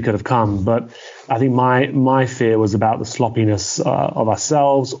easily could have come, but I think my fear was about the sloppiness of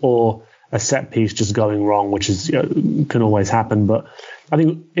ourselves, or a set piece just going wrong, which is can always happen. But I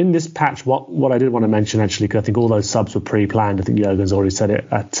think in this patch, what I did want to mention actually, because I think all those subs were pre-planned. I think Jurgen's already said it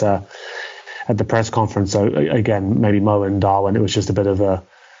at the press conference. So again, maybe Mo and Darwin, it was just a bit of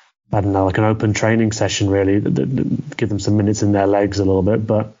like an open training session really, give them some minutes in their legs a little bit,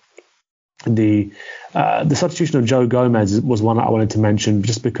 but. The substitution of Joe Gomez was one I wanted to mention,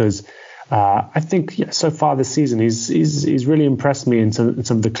 just because I think so far this season he's really impressed me in some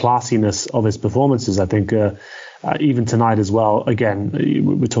of the classiness of his performances. I think even tonight as well. Again,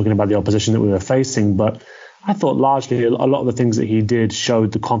 we're talking about the opposition that we were facing, but I thought largely a lot of the things that he did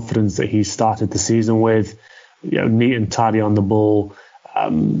showed the confidence that he started the season with. Neat and tidy on the ball.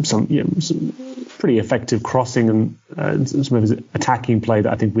 Some pretty effective crossing and some of his attacking play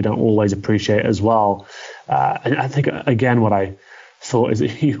that I think we don't always appreciate as well. And I think again, what I thought is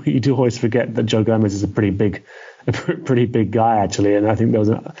that you do always forget that Joe Gomez is a pretty big guy actually. And I think there was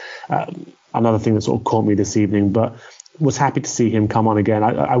another thing that sort of caught me this evening, but was happy to see him come on again.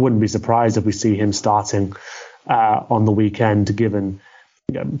 I wouldn't be surprised if we see him starting on the weekend, given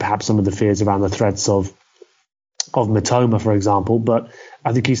perhaps some of the fears around the threats of Mitoma, for example. But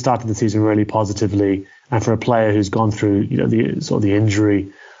I think he started the season really positively, and for a player who's gone through the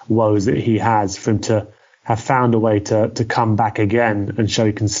injury woes that he has, for him to have found a way to come back again and show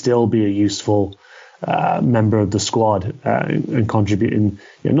he can still be a useful member of the squad and contribute in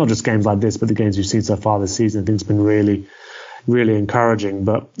not just games like this, but the games we've seen so far this season, I think it's been really, really encouraging.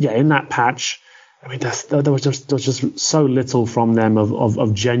 But yeah, in that patch, I mean, there was just so little from them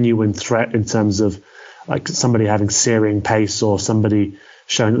of genuine threat in terms of like somebody having searing pace, or somebody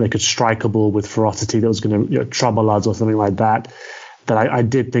showing that they could strike a ball with ferocity that was going to trouble us or something like that. That I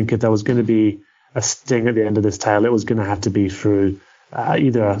did think if there was going to be a sting at the end of this tale, it was going to have to be through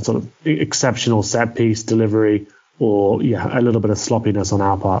either a sort of exceptional set piece delivery, or a little bit of sloppiness on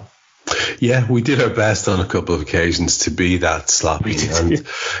our part. Yeah, we did our best on a couple of occasions to be that sloppy. And,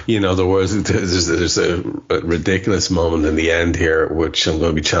 there's a ridiculous moment in the end here, which I'm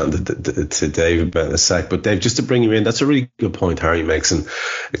going to be chatting to Dave about in a sec. But Dave, just to bring you in, that's a really good point Harry makes. And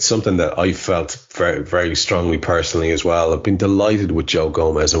it's something that I felt very, very strongly personally as well. I've been delighted with Joe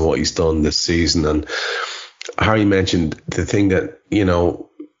Gomez and what he's done this season. And Harry mentioned the thing that,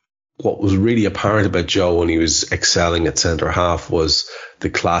 what was really apparent about Joe when he was excelling at centre half was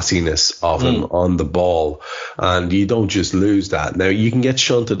the classiness of him on the ball. And you don't just lose that. Now, you can get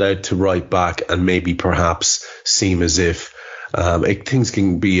shunted out to right back and maybe perhaps seem as if things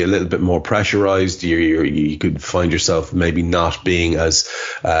can be a little bit more pressurised. You could find yourself maybe not being as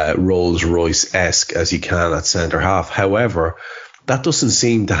Rolls-Royce-esque as you can at centre half. However, that doesn't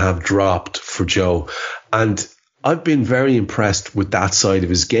seem to have dropped for Joe. And I've been very impressed with that side of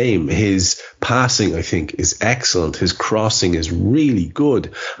his game. His passing, I think, is excellent. His crossing is really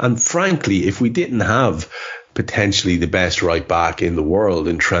good. And frankly, if we didn't have potentially the best right back in the world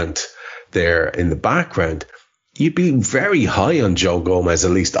in Trent there in the background, you'd be very high on Joe Gomez,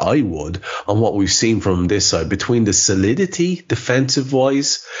 at least I would, on what we've seen from this side. Between the solidity,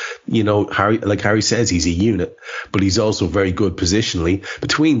 defensive-wise, Harry says, he's a unit, but he's also very good positionally.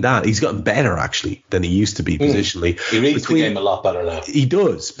 Between that, he's gotten better, actually, than he used to be positionally. He reads the game a lot better now. He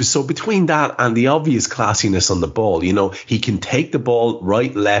does. So between that and the obvious classiness on the ball, he can take the ball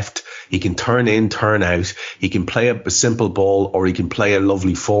right, left, he can turn in, turn out, he can play a simple ball, or he can play a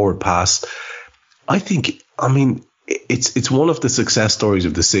lovely forward pass. It's one of the success stories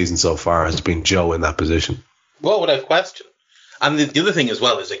of the season so far has been Joe in that position. Well, without question. And the other thing as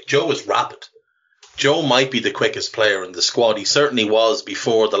well is Joe is rapid. Joe might be the quickest player in the squad. He certainly was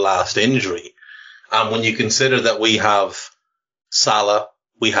before the last injury. And when you consider that we have Salah,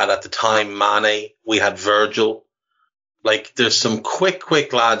 we had at the time Mane, we had Virgil, there's some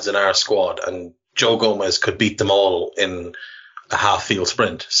quick lads in our squad, and Joe Gomez could beat them all in a half-field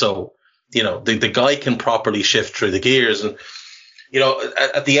sprint. So, the guy can properly shift through the gears. And,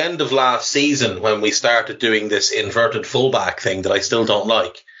 at the end of last season, when we started doing this inverted fullback thing that I still don't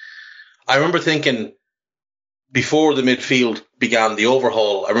like, I remember thinking, before the midfield began the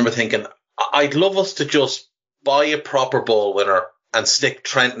overhaul, I remember thinking, I'd love us to just buy a proper ball winner and stick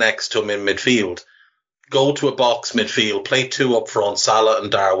Trent next to him in midfield, go to a box midfield, play two up front, Salah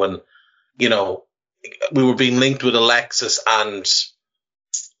and Darwin. We were being linked with Alexis and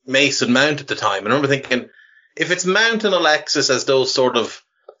Mason Mount at the time. And I remember thinking, if it's Mount and Alexis as those sort of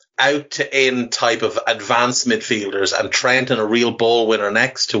out to in type of advanced midfielders and Trent and a real ball winner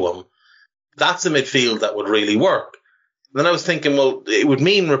next to him, that's a midfield that would really work. And then I was thinking, well, it would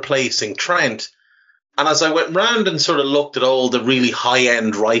mean replacing Trent. And as I went round and sort of looked at all the really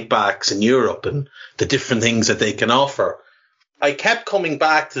high-end right-backs in Europe and the different things that they can offer, I kept coming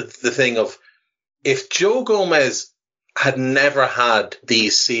back to the thing of, if Joe Gomez had never had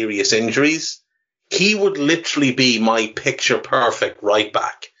these serious injuries, he would literally be my picture-perfect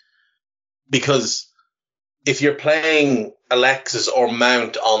right-back. Because if you're playing Alexis or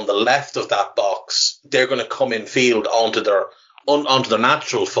Mount on the left of that box, they're going to come in field onto their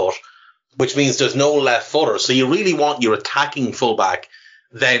natural foot, which means there's no left footer. So you really want your attacking fullback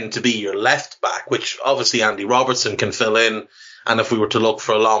then to be your left back, which obviously Andy Robertson can fill in. And if we were to look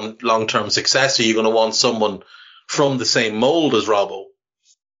for a long-term successor, you're going to want someone from the same mould as Robbo,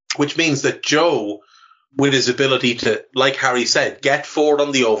 which means that Joe, with his ability to, like Harry said, get forward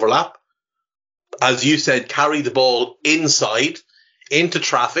on the overlap, as you said, carry the ball inside into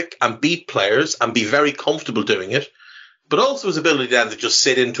traffic and beat players and be very comfortable doing it, but also his ability then to just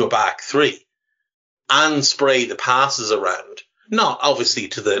sit into a back three and spray the passes around. Not obviously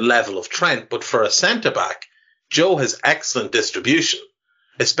to the level of Trent, but for a centre-back, Joe has excellent distribution,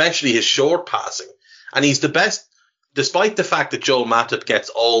 especially his short passing. And he's the best, despite the fact that Joel Matip gets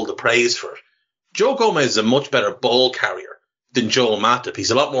all the praise for it. Joe Gomez is a much better ball carrier than Joel Matip.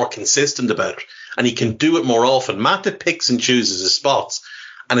 He's a lot more consistent about it, and he can do it more often. Matip picks and chooses his spots,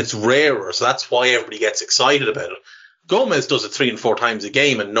 and it's rarer, so that's why everybody gets excited about it. Gomez does it 3 and 4 times a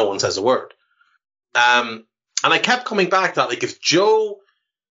game, and no one says a word. And I kept coming back to that, like, if Joe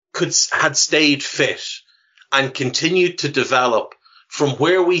had stayed fit and continued to develop from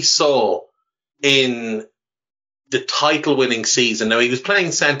where we saw in the title-winning season. Now, he was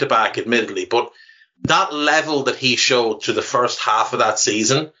playing centre-back, admittedly, but that level that he showed through the first half of that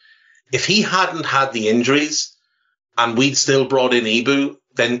season, if he hadn't had the injuries and we'd still brought in Ibu,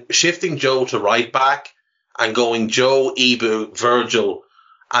 then shifting Joe to right-back and going Joe, Ibu, Virgil,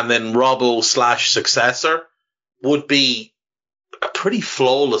 and then Robbo / successor would be a pretty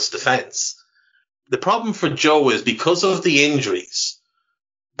flawless defence. The problem for Joe is because of the injuries,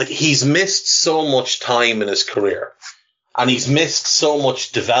 Like, he's missed so much time in his career, and he's missed so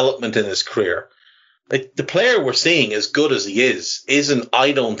much development in his career. Like, the player we're seeing, as good as he isn't,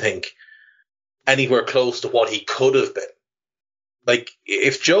 I don't think, anywhere close to what he could have been. Like,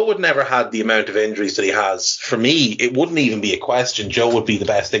 if Joe had never had the amount of injuries that he has, for me, it wouldn't even be a question. Joe would be the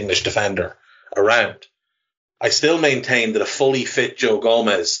best English defender around. I still maintain that a fully fit Joe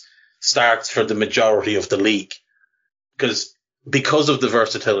Gomez starts for the majority of the league because of the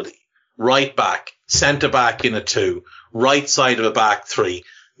versatility. Right back, centre back in a 2, right side of a back 3,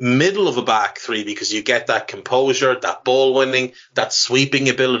 middle of a back 3, because you get that composure, that ball winning, that sweeping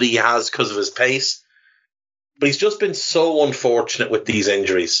ability he has because of his pace. But he's just been so unfortunate with these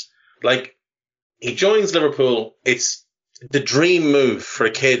injuries. Like, he joins Liverpool. It's the dream move for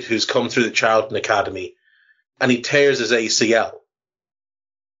a kid who's come through the Charlton Academy, and he tears his ACL.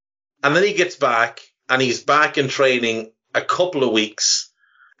 And then he gets back, and he's back in training a couple of weeks,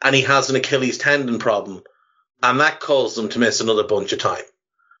 and he has an Achilles tendon problem, and that caused him to miss another bunch of time.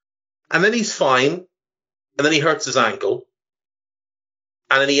 And then he's fine, and then he hurts his ankle,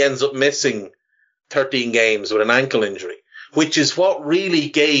 and then he ends up missing 13 games with an ankle injury, which is what really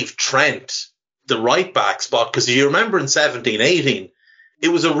gave Trent the right back spot. Because if you remember in 17-18, it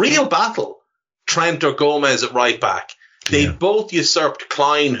was a real battle, Trent or Gomez at right back. They both usurped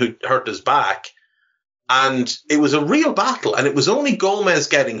Klein, who hurt his back, and it was a real battle. And it was only Gomez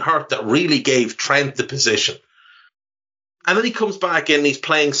getting hurt that really gave Trent the position. And then he comes back in, he's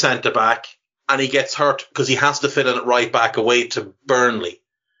playing centre back, and he gets hurt because he has to fit in at right back away to Burnley.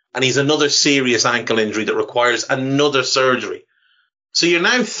 And he's another serious ankle injury that requires another surgery. So you're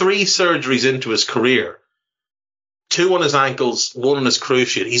now 3 surgeries into his career. 2 on his ankles, 1 on his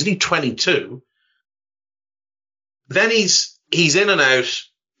cruciate. He's only 22. Then he's in and out.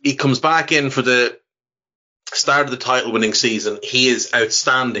 He comes back in for the start of the title-winning season. He is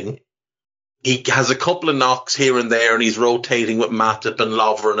outstanding. He has a couple of knocks here and there, and he's rotating with Matip and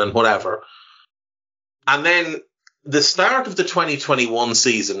Lovren and whatever. And then the start of the 2021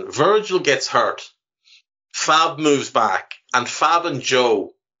 season, Virgil gets hurt. Fab moves back, and Fab and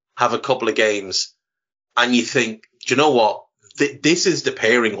Joe have a couple of games. And you think, do you know what? This is the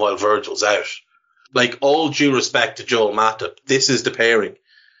pairing while Virgil's out. Like, all due respect to Joel Matip, this is the pairing.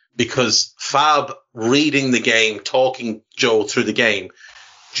 Because Fab reading the game, talking Joe through the game,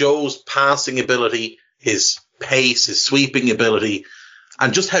 Joe's passing ability, his pace, his sweeping ability,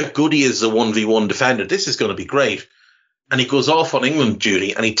 and just how good he is as a 1v1 defender. This is going to be great. And he goes off on England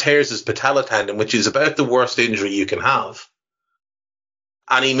duty and he tears his patella tendon, which is about the worst injury you can have.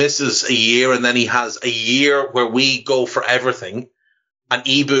 And he misses a year, and then he has a year where we go for everything. And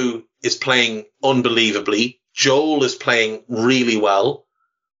Ibu is playing unbelievably. Joel is playing really well.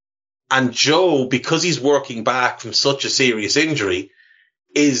 And Joe, because he's working back from such a serious injury,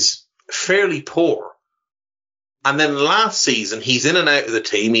 is fairly poor. And then last season, he's in and out of the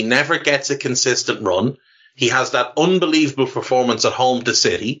team. He never gets a consistent run. He has that unbelievable performance at home to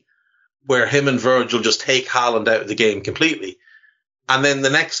City, where him and Virgil just take Haaland out of the game completely. And then the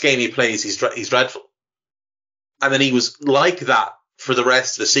next game he plays, he's dreadful. And then he was like that for the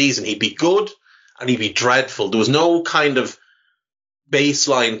rest of the season. He'd be good and he'd be dreadful. There was no kind of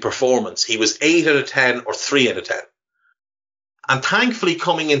baseline performance. He was 8 out of 10 or 3 out of 10. And thankfully,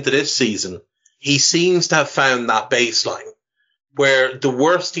 coming into this season, he seems to have found that baseline where the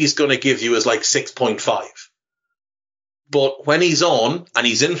worst he's going to give you is like 6.5. But when he's on and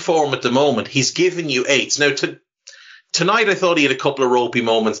he's in form at the moment, he's giving you 8s. Now, tonight I thought he had a couple of ropey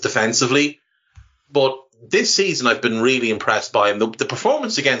moments defensively, but this season I've been really impressed by him. The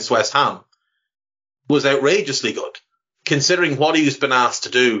performance against West Ham was outrageously good, considering what he's been asked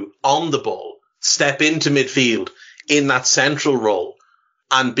to do on the ball, step into midfield in that central role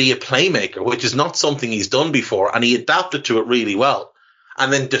and be a playmaker, which is not something he's done before, and he adapted to it really well.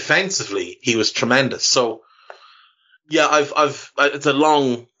 And then defensively, he was tremendous. So, yeah, I've it's a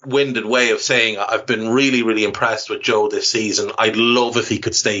long-winded way of saying I've been really, really impressed with Joe this season. I'd love if he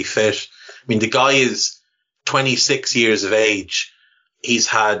could stay fit. I mean, the guy is 26 years of age. He's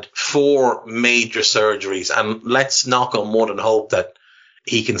had 4 major surgeries, and let's knock on wood and hope that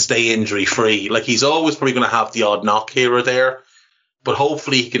he can stay injury-free. Like, he's always probably going to have the odd knock here or there, but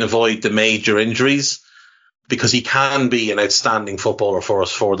hopefully he can avoid the major injuries, because he can be an outstanding footballer for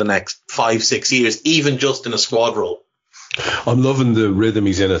us for the next 5-6 years, even just in a squad role. I'm loving the rhythm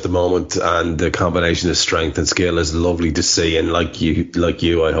he's in at the moment, and the combination of strength and skill is lovely to see. And like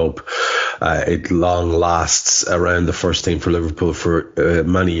you, I hope it long lasts around the first team for Liverpool for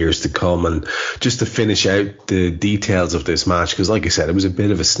many years to come. And just to finish out the details of this match, because like I said, it was a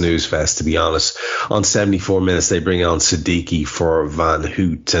bit of a snooze fest, to be honest. On 74 minutes, they bring on Siddiqui for Van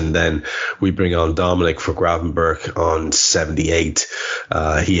Hoot, and then we bring on Dominic for Gravenberch on 78.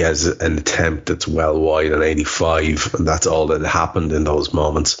 He has an attempt that's well wide on 85, and that's all that happened in those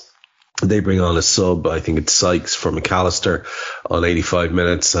moments. They bring on a sub, I think it's Sykes for McAllister on 85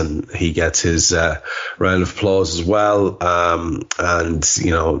 minutes, and he gets his round of applause as well. And,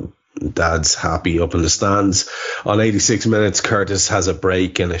 you know, Dad's happy up in the stands. On 86 minutes, Curtis has a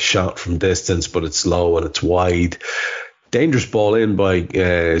break and a shot from distance, but it's low and it's wide. Dangerous ball in by,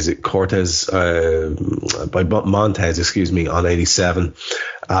 is it Cortez, by Montez, on 87.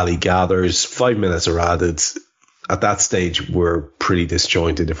 Ali gathers, 5 minutes are added. At that stage, we're pretty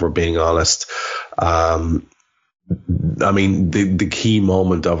disjointed, if we're being honest. I mean, the key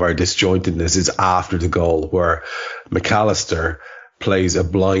moment of our disjointedness is after the goal, where McAllister plays a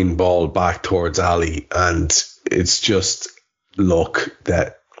blind ball back towards Ali, and it's just luck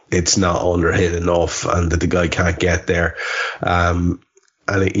that it's not underhit enough and that the guy can't get there. And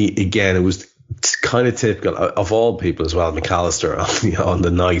again, it was kind of typical of all people as well. McAllister on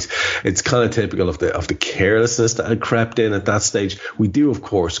the night, it's kind of typical of the carelessness that had crept in at that stage. We do, of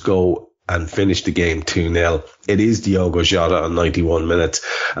course, go and finish the game 2-0. It is Diogo Jota on 91 minutes,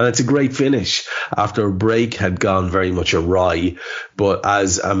 and it's a great finish after a break had gone very much awry. But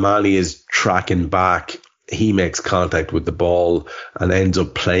as Amani is tracking back, he makes contact with the ball and ends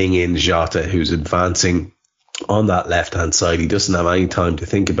up playing in Jota, who's advancing on that left-hand side. He doesn't have any time to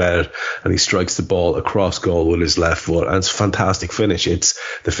think about it, and he strikes the ball across goal with his left foot, and it's a fantastic finish. It's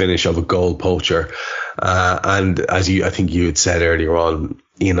the finish of a goal poacher. And as I think you had said earlier on,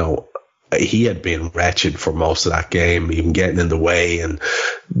 you know, he had been wretched for most of that game, even getting in the way, and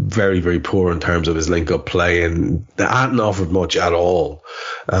very, very poor in terms of his link-up play, and they hadn't offered much at all.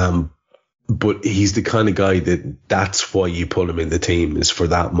 But he's the kind of guy that's why you put him in the team, is for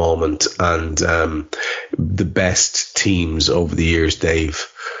that moment. And the best teams over the years,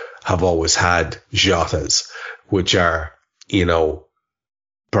 Dave, have always had Jotas, which are, you know,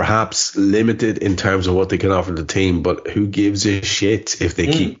 perhaps limited in terms of what they can offer the team, but who gives a shit if they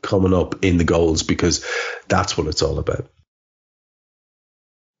keep coming up in the goals, because that's what it's all about.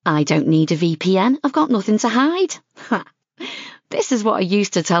 I don't need a VPN. I've got nothing to hide. This is what I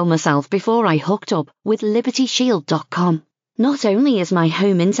used to tell myself before I hooked up with LibertyShield.com. Not only is my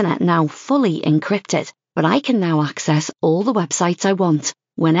home internet now fully encrypted, but I can now access all the websites I want,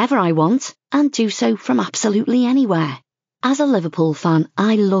 whenever I want, and do so from absolutely anywhere. As a Liverpool fan,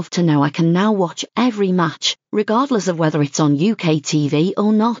 I love to know I can now watch every match, regardless of whether it's on UK TV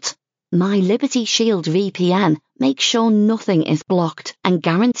or not. My Liberty Shield VPN makes sure nothing is blocked and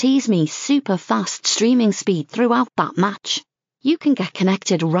guarantees me super fast streaming speed throughout that match. You can get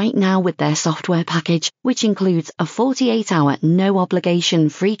connected right now with their software package, which includes a 48-hour no-obligation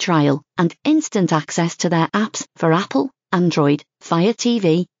free trial and instant access to their apps for Apple, Android, Fire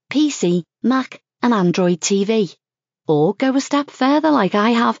TV, PC, Mac and Android TV. Or go a step further like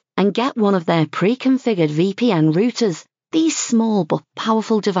I have and get one of their pre-configured VPN routers. These small but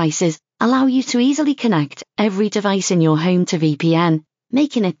powerful devices allow you to easily connect every device in your home to VPN,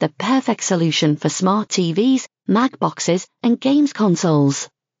 making it the perfect solution for smart TVs, Mac boxes and games consoles.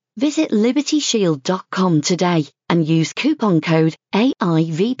 Visit LibertyShield.com today and use coupon code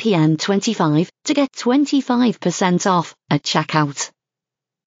AIVPN25 to get 25% off at checkout.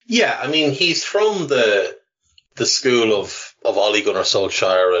 Yeah, I mean, he's from the school of Ole Gunnar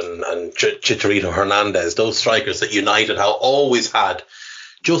Solskjaer and Chicharito Hernandez, those strikers that United have always had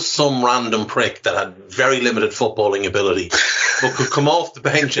just some random prick that had very limited footballing ability, but could come off the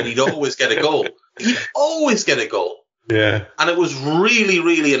bench and he'd always get a goal. He'd always get a goal. Yeah. And it was really,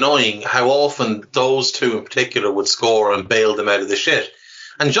 really annoying how often those two in particular would score and bail them out of the shit.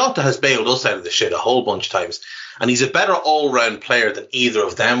 And Jota has bailed us out of the shit a whole bunch of times. And he's a better all-round player than either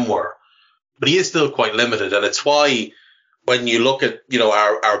of them were. But he is still quite limited. And it's why when you look at, you know,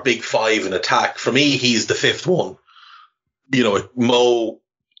 our big five in attack, for me, he's the fifth one. You know, Mo,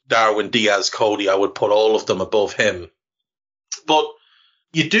 Darwin, Diaz, Cody, I would put all of them above him. But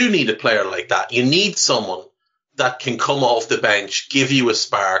you do need a player like that. You need someone that can come off the bench, give you a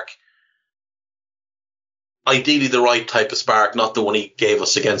spark. Ideally the right type of spark, not the one he gave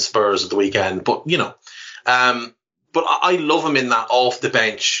us against Spurs at the weekend. But, you know, but I love him in that off the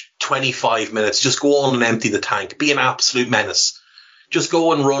bench, 25 minutes. Just go on and empty the tank. Be an absolute menace. Just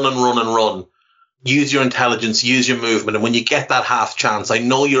go and run and run and run. Use your intelligence, use your movement. And when you get that half chance, I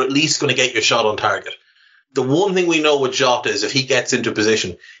know you're at least going to get your shot on target. the one thing we know with Jota is if he gets into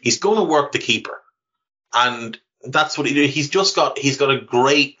position, he's going to work the keeper. And that's what he do. He's got a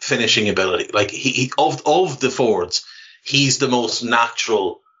great finishing ability. Like he of the forwards, he's the most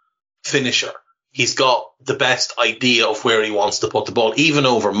natural finisher. He's got the best idea of where he wants to put the ball, even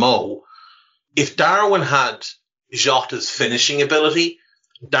over Mo. If Darwin had Jota's finishing ability,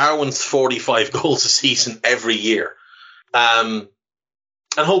 Darwin's 45 goals a season every year. And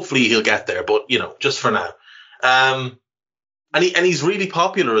hopefully he'll get there, but just for now. And he's really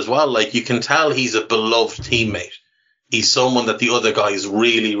popular as well. Like, you can tell he's a beloved teammate. He's someone that the other guys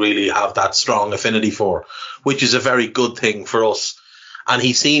really, really have that strong affinity for, which is a very good thing for us. And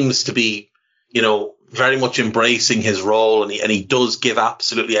he seems to be, very much embracing his role, and he does give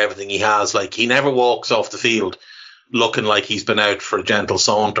absolutely everything he has. Like, he never walks off the field looking like he's been out for a gentle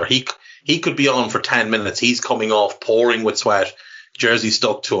saunter. He could be on for 10 minutes. He's coming off pouring with sweat, jersey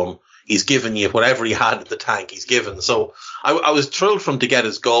stuck to him. He's given you whatever he had in the tank, he's given. So I was thrilled for him to get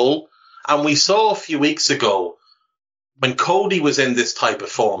his goal. And we saw a few weeks ago when Cody was in this type of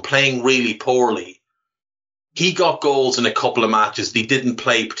form, playing really poorly, he got goals in a couple of matches that he didn't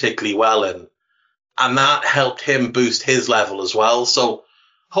play particularly well in. And that helped him boost his level as well. So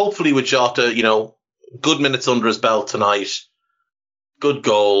hopefully with Jota, good minutes under his belt tonight, good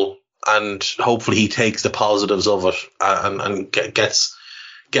goal, and hopefully he takes the positives of it and gets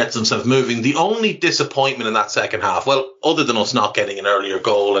himself moving. The only disappointment in that second half, well, other than us not getting an earlier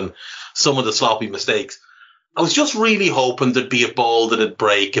goal and some of the sloppy mistakes, I was just really hoping there'd be a ball that'd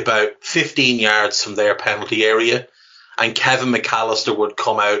break about 15 yards from their penalty area, and Kevin McAllister would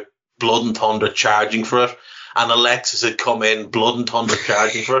come out blood and thunder charging for it, and Alexis had come in blood and thunder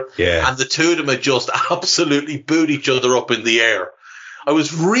charging for it. Yeah. And the two of them had just absolutely booed each other up in the air. I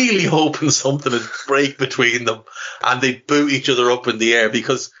was really hoping something would break between them and they'd boot each other up in the air,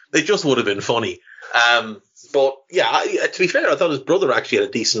 because they just would have been funny. But yeah, to be fair, I thought his brother actually had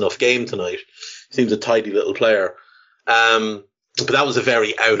a decent enough game tonight. Seems a tidy little player. But that was a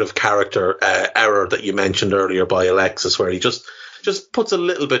very out of character error that you mentioned earlier by Alexis, where he just puts a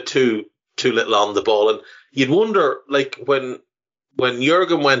little bit too little on the ball. And you'd wonder, like, when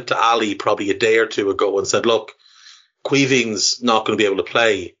Jurgen went to Ali probably a day or two ago and said, look, Queeving's not going to be able to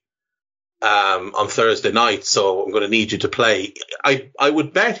play on Thursday night, so I'm going to need you to play. I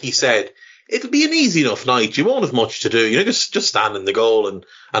would bet he said, it'll be an easy enough night. You won't have much to do. Just stand in the goal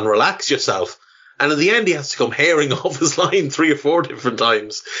and relax yourself. And in the end, he has to come herring off his line 3 or 4 different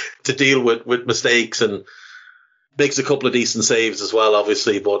times to deal with mistakes, and makes a couple of decent saves as well,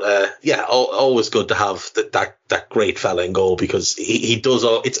 obviously. But always good to have that great fella in goal, because he does.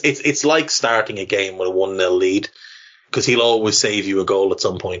 It's like starting a game with a 1-0 lead, because he'll always save you a goal at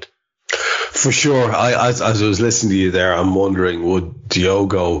some point. For sure. As I was listening to you there, I'm wondering, would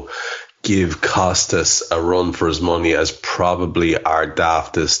Diogo give Costas a run for his money as probably our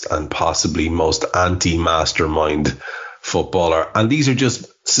daftest and possibly most anti-mastermind footballer? And these are just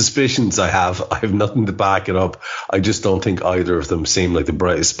suspicions I have. I have nothing to back it up. I just don't think either of them seem like the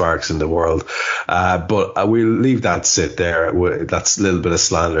brightest sparks in the world. But we'll leave that sit there. That's a little bit of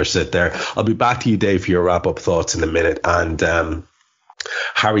slander sit there. I'll be back to you, Dave, for your wrap-up thoughts in a minute. And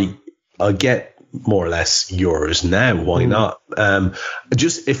Harry, I'll get more or less yours now. Why not?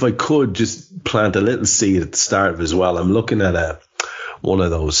 Just if I could just plant a little seed at the start of it as well. I'm looking at one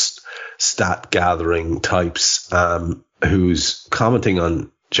of those stat gathering types who's commenting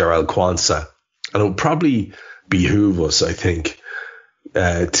on Jarell Quansah, and it would probably behoove us, I think,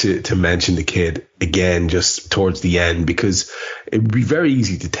 to mention the kid again just towards the end, because it would be very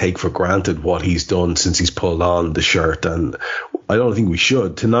easy to take for granted what he's done since he's pulled on the shirt, and I don't think we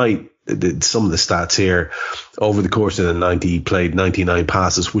should. Tonight, some of the stats here, over the course of the 90, he played 99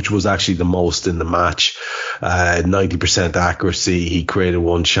 passes, which was actually the most in the match. 90% accuracy. He created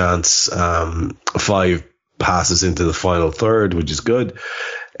 1 chance, 5 passes into the final third, which is good.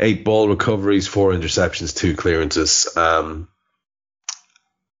 8 ball recoveries, 4 interceptions, 2 clearances. Stats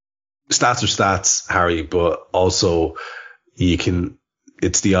are stats, Harry, but also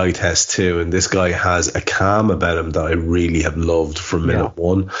it's the eye test too, and this guy has a calm about him that I really have loved from minute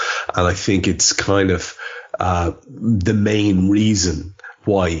one, and I think it's kind of the main reason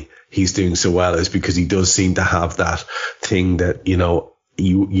why he's doing so well is because he does seem to have that thing that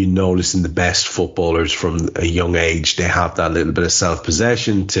you notice in the best footballers from a young age. They have that little bit of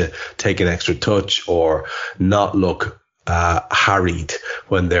self-possession to take an extra touch or not look harried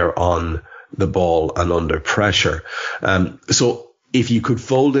when they're on the ball and under pressure. So if you could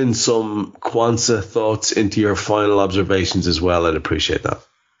fold in some Quansah thoughts into your final observations as well, I'd appreciate that.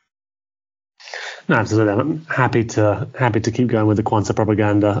 No, absolutely. I'm happy to keep going with the Quansah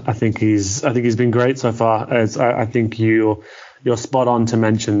propaganda. I think he's been great so far. I think you're spot on to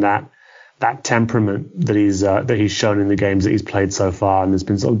mention that temperament that he's shown in the games that he's played so far, and there's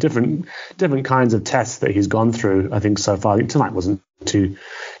been sort of different kinds of tests that he's gone through. I think so far. I think tonight wasn't too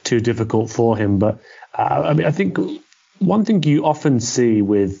difficult for him, but I think one thing you often see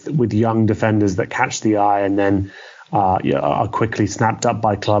with young defenders that catch the eye and then are quickly snapped up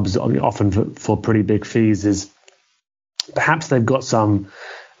by clubs, often for pretty big fees, is perhaps they've got some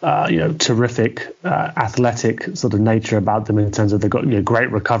terrific athletic sort of nature about them in terms of they've got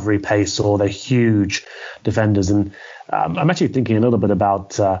great recovery pace, or they're huge defenders. And I'm actually thinking a little bit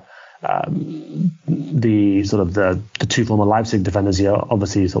about the two former Leipzig defenders here.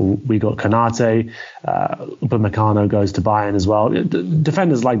 Obviously, so we got Konate, Upamecano goes to Bayern as well.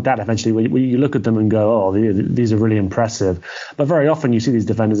 Defenders like that, eventually, when you look at them and go, oh, these are really impressive. But very often you see these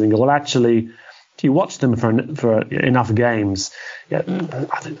defenders and go, well, actually, if you watch them for enough games,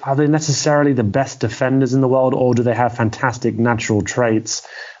 are they necessarily the best defenders in the world, or do they have fantastic natural traits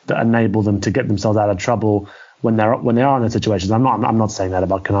that enable them to get themselves out of trouble when they are in those situations? I'm not saying that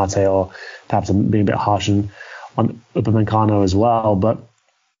about Konate, or perhaps I'm being a bit harsh on Upamecano as well, but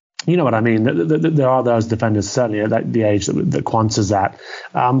you know what I mean. There are those defenders, certainly at the age that Quansah's at.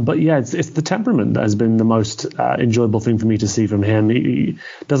 But yeah, it's the temperament that has been the most enjoyable thing for me to see from him. He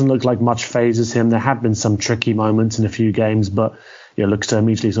doesn't look like much phases him. There have been some tricky moments in a few games, but looks to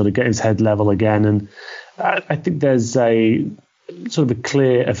immediately sort of get his head level again. And I think there's a sort of a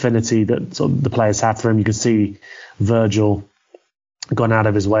clear affinity that sort of the players have for him. You can see Virgil gone out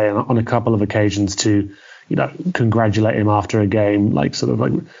of his way on a couple of occasions to congratulate him after a game, like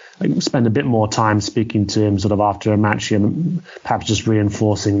spend a bit more time speaking to him sort of after a match, and perhaps just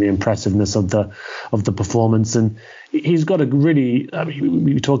reinforcing the impressiveness of the performance. And he's got a really,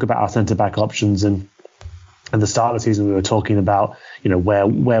 we talk about our centre back options, and at the start of the season we were talking about where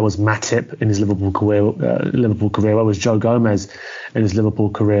was Matip in his Liverpool career, where was Joe Gomez in his Liverpool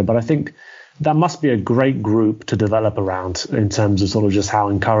career. But I think that must be a great group to develop around in terms of sort of just how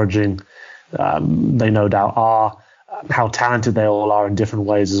encouraging they no doubt are, how talented they all are in different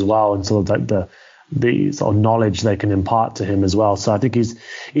ways as well, and sort of like the sort of knowledge they can impart to him as well. So I think he's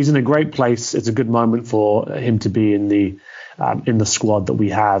in a great place. It's a good moment for him to be in the squad that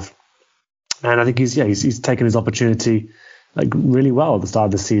we have, and I think he's taken his opportunity like really well at the start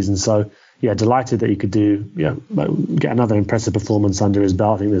of the season. So yeah, delighted that he could get another impressive performance under his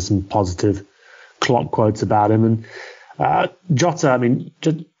belt. I think there's some positive clock quotes about him. And Jota, I mean,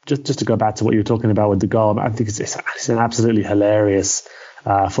 just to go back to what you were talking about with the goal, I think it's an absolutely hilarious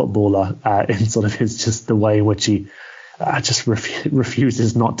footballer in sort of just the way in which he just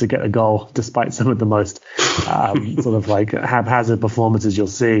refuses not to get a goal, despite some of the most sort of like haphazard performances you'll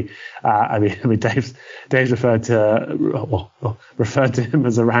see. I mean, Dave's referred to him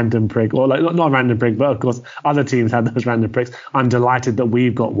as a random prick, or like not a random prick, but of course other teams have those random pricks. I'm delighted that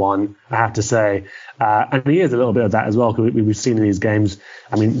we've got one, I have to say, and he is a little bit of that as well, because we've seen in these games.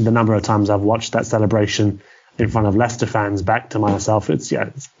 I mean, the number of times I've watched that celebration in front of Leicester fans, back to myself, it's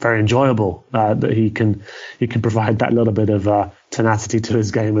very enjoyable that he can provide that little bit of tenacity to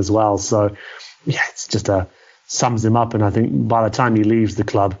his game as well. So yeah, it's just sums him up, and I think by the time he leaves the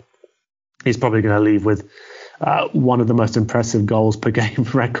club, he's probably going to leave with one of the most impressive goals per game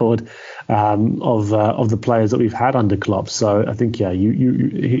record of the players that we've had under Klopp. So I think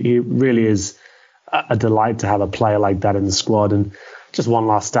he really is a delight to have a player like that in the squad. And just one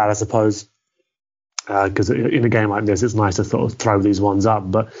last stat, I suppose, because in a game like this, it's nice to sort of throw these ones up.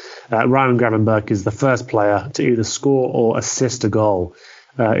 But Ryan Gravenberch is the first player to either score or assist a goal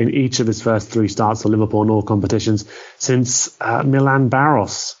in each of his first three starts for Liverpool in all competitions since Milan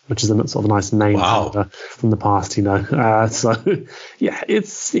Baros, which is a sort of nice name from the past, So yeah,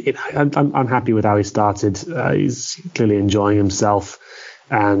 I'm happy with how he started. He's clearly enjoying himself,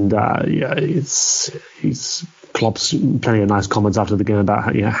 and he's Klopp's plenty of nice comments after the game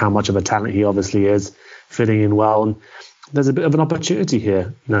about how much of a talent he obviously is, fitting in well. And there's a bit of an opportunity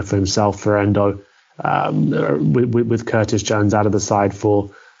here, for himself, for Endo, with Curtis Jones out of the side for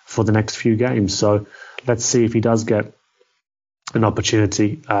the next few games. So let's see if he does get an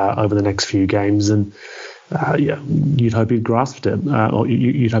opportunity over the next few games. And you'd hope he grasped it, or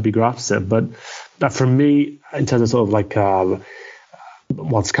you'd hope he grasps it. But for me, in terms of sort of like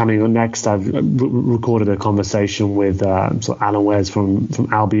what's coming on next, I've recorded a conversation with sort of Alan Wares from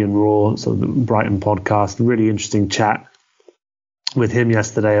Albion Raw, sort of the Brighton podcast. Really interesting chat with him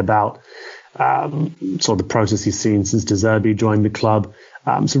yesterday about sort of the process he's seen since De Zerbi joined the club.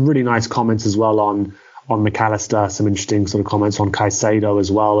 Some really nice comments as well on McAllister, some interesting sort of comments on Caicedo as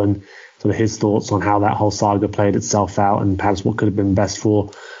well, and sort of his thoughts on how that whole saga played itself out and perhaps what could have been best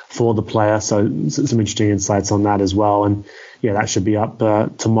for the player. So some interesting insights on that as well. And yeah, that should be up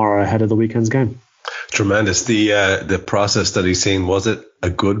tomorrow ahead of the weekend's game. Tremendous. The process that he's seen, was it a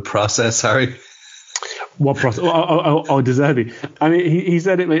good process, Harry? What process? De Zerbi. I mean, he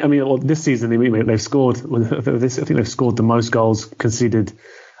said it. I mean, this season they've scored. I think they've scored the most goals conceded,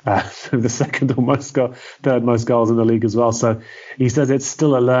 the third most goals in the league as well. So he says it's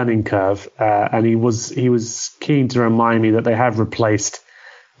still a learning curve, and he was keen to remind me that they have replaced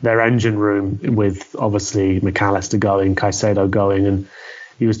their engine room with obviously McAllister going, Caicedo going, and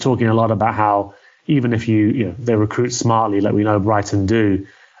he was talking a lot about how even if they recruit smartly, like we know Brighton do.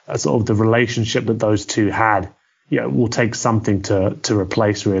 Sort of the relationship that those two had, will take something to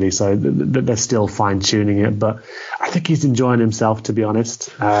replace really. So they're still fine tuning it, but I think he's enjoying himself, to be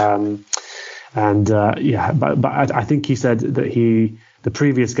honest. But I think he said that the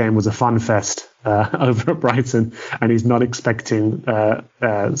previous game was a fun fest over at Brighton, and he's not expecting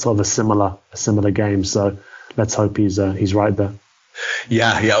sort of a similar game. So let's hope he's right there.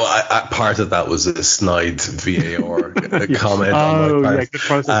 Yeah. Well, part of that was a snide VAR comment on my part. Yeah, good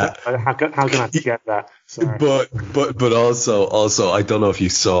process. How can I forget that? Sorry. But also, I don't know if you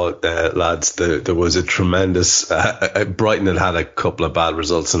saw, lads, there was a tremendous. Brighton had a couple of bad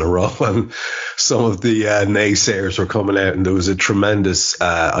results in a row, and some of the naysayers were coming out, and there was a tremendous.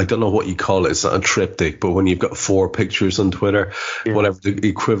 I don't know what you call it. It's not a triptych, but when you've got 4 pictures on Twitter, whatever the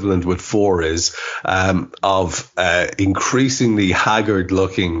equivalent with 4 is, of increasingly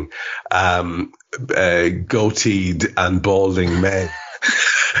haggard-looking, goateed and balding men.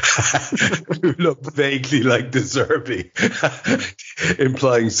 Who look vaguely like De Zerbi,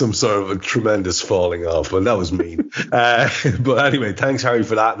 implying some sort of a tremendous falling off. Well, that was mean. But anyway, thanks, Harry,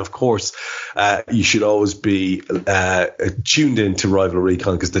 for that. And of course, you should always be tuned in to Rival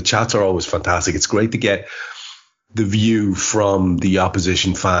Recon, because the chats are always fantastic. It's great to get the view from the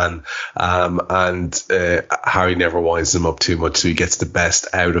opposition fan, and Harry never winds them up too much, so he gets the best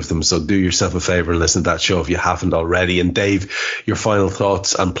out of them. So do yourself a favour and listen to that show if you haven't already. And Dave, your final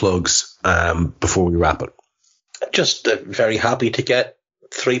thoughts and plugs before we wrap it. Just very happy to get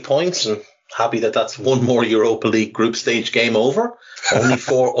 3 points, and happy that that's one more Europa League group stage game over. Only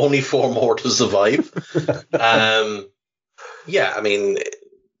four more to survive. Yeah, I mean,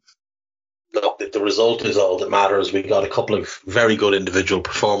 look, the result is all that matters. We got a couple of very good individual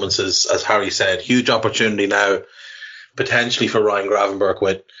performances, as Harry said. Huge opportunity now, potentially for Ryan Gravenberch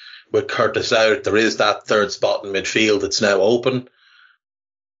with Curtis out. There is that third spot in midfield that's now open.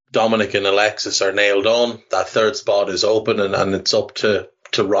 Dominic and Alexis are nailed on. That third spot is open, and it's up to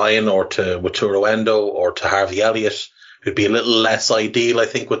Ryan or to Wataru Endo or to Harvey Elliott. It'd be a little less ideal, I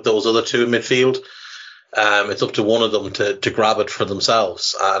think, with those other two in midfield. It's up to one of them to grab it for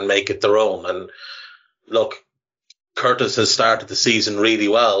themselves and make it their own. And look, Curtis has started the season really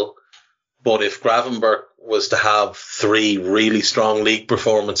well, but if Gravenberch was to have 3 really strong league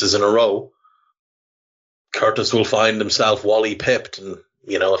performances in a row, Curtis will find himself Wally pipped. And,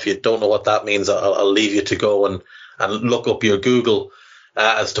 if you don't know what that means, I'll leave you to go and look up your Google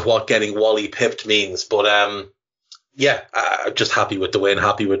as to what getting Wally pipped means. But, yeah, just happy with the win,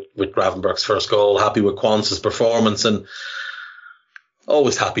 happy with Gravenberch's first goal, happy with Quansah's performance, and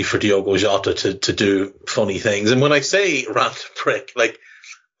always happy for Diogo Jota to do funny things. And when I say random prick, like,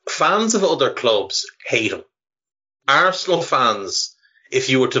 fans of other clubs hate him. Arsenal fans, if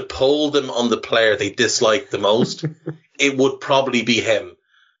you were to poll them on the player they dislike the most, it would probably be him,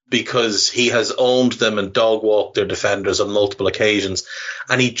 because he has owned them and dog-walked their defenders on multiple occasions.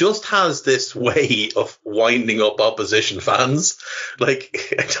 And he just has this way of winding up opposition fans.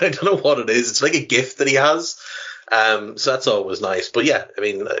 Like, I don't know what it is. It's like a gift that he has. So that's always nice. But yeah, I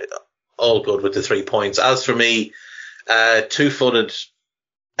mean, all good with the 3 points. As for me, 2-footed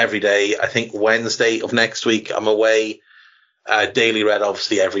every day. I think Wednesday of next week I'm away. Daily Red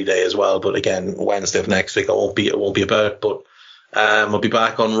obviously every day as well. But again, Wednesday of next week it won't be about. But I'll be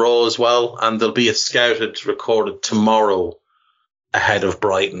back on Raw as well, and there'll be a Scouted recorded tomorrow ahead of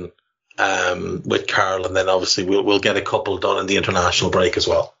Brighton with Carl, and then obviously we'll get a couple done in the international break as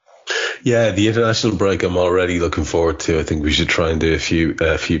well. Yeah, the international break I'm already looking forward to. I think we should try and do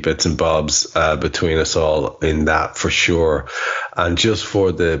a few bits and bobs between us all in that for sure. And just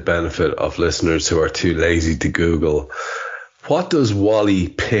for the benefit of listeners who are too lazy to Google, what does Wally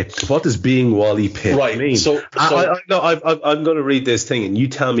pipped? What does being Wally pipped mean? So I'm going to read this thing and you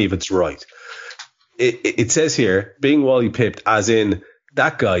tell me if it's right. It says here, being Wally pipped, as in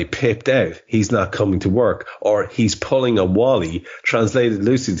that guy pipped out. He's not coming to work, or he's pulling a Wally, translated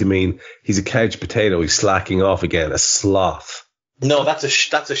loosely to mean he's a couch potato. He's slacking off again, a sloth. No, that's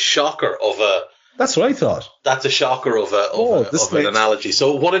a shocker of a. That's what I thought. That's a shocker of an analogy.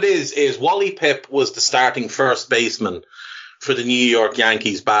 So what it is Wally Pipp was the starting first baseman for the New York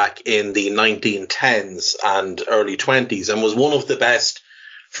Yankees back in the 1910s and early 20s, and was one of the best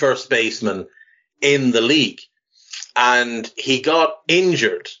first basemen in the league. And he got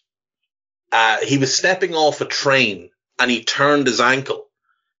injured. He was stepping off a train and he turned his ankle,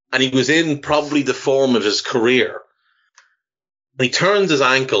 and he was in probably the form of his career. And he turns his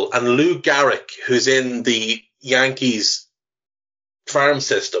ankle, and Lou Gehrig, who's in the Yankees farm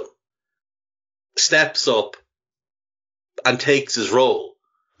system, steps up and takes his role.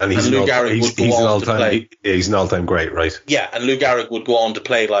 And Lou Gehrig would go on to play. He's an all-time great, right? Yeah, and Lou Gehrig would go on to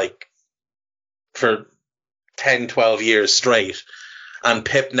play like for 10, 12 years straight. And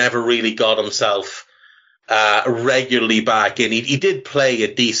Pipp never really got himself regularly back in. He did play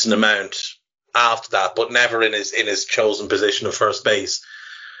a decent amount after that, but never in his chosen position of first base.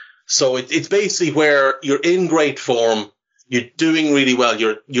 So it's basically where you're in great form, you're doing really well,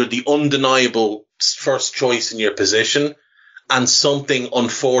 you're the undeniable first choice in your position, and something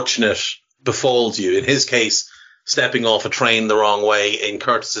unfortunate befalls you. In his case, stepping off a train the wrong way. In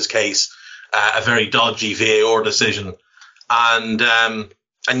Curtis's case, a very dodgy VAR decision, and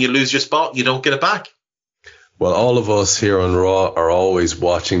you lose your spot. You don't get it back. Well, all of us here on Raw are always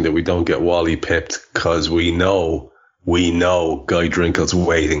watching that we don't get Wally pipped, because we know Guy Drinkle's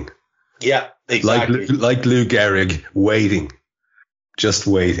waiting. Yeah, exactly. Like Lou Gehrig, waiting. Just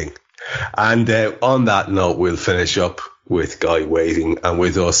waiting. And on that note, we'll finish up with Guy waiting, and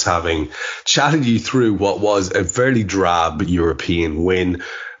with us having chatted you through what was a fairly drab European win.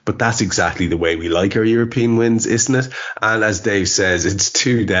 But that's exactly the way we like our European wins, isn't it? And as Dave says, it's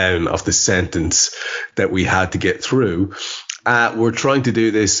 2 down of the sentence that we had to get through. We're trying to do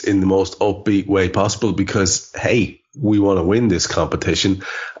this in the most upbeat way possible because, hey, we want to win this competition.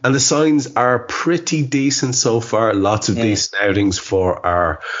 And the signs are pretty decent so far. Lots of decent outings for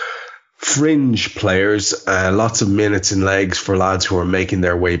our fringe players, lots of minutes and legs for lads who are making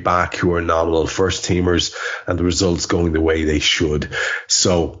their way back, who are nominal first teamers, and the results going the way they should.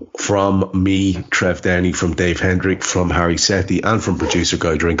 So from me, Trev Downey, from Dave Hendrick, from Harry Sethi, and from producer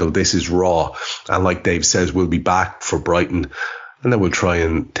Guy Drinkle, this is Raw. And like Dave says, we'll be back for Brighton, and then we'll try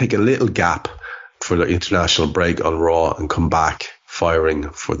and take a little gap for the international break on Raw and come back firing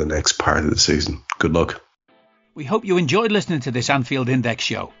for the next part of the season. Good luck. We hope you enjoyed listening to this Anfield Index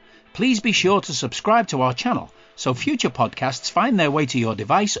show. Please be sure to subscribe to our channel so future podcasts find their way to your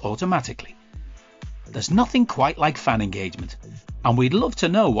device automatically. There's nothing quite like fan engagement, and we'd love to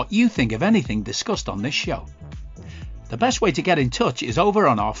know what you think of anything discussed on this show. The best way to get in touch is over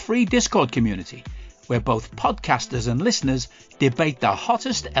on our free Discord community, where both podcasters and listeners debate the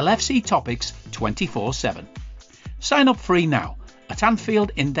hottest LFC topics 24/7. Sign up free now at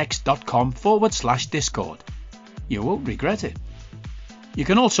AnfieldIndex.com/Discord. You won't regret it. You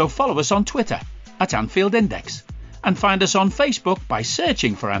can also follow us on Twitter at Anfield Index and find us on Facebook by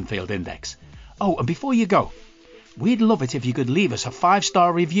searching for Anfield Index. Oh, and before you go, we'd love it if you could leave us a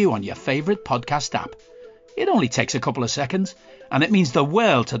 5-star review on your favourite podcast app. It only takes a couple of seconds, and it means the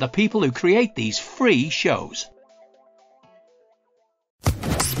world to the people who create these free shows.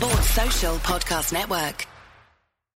 Sports Social Podcast Network.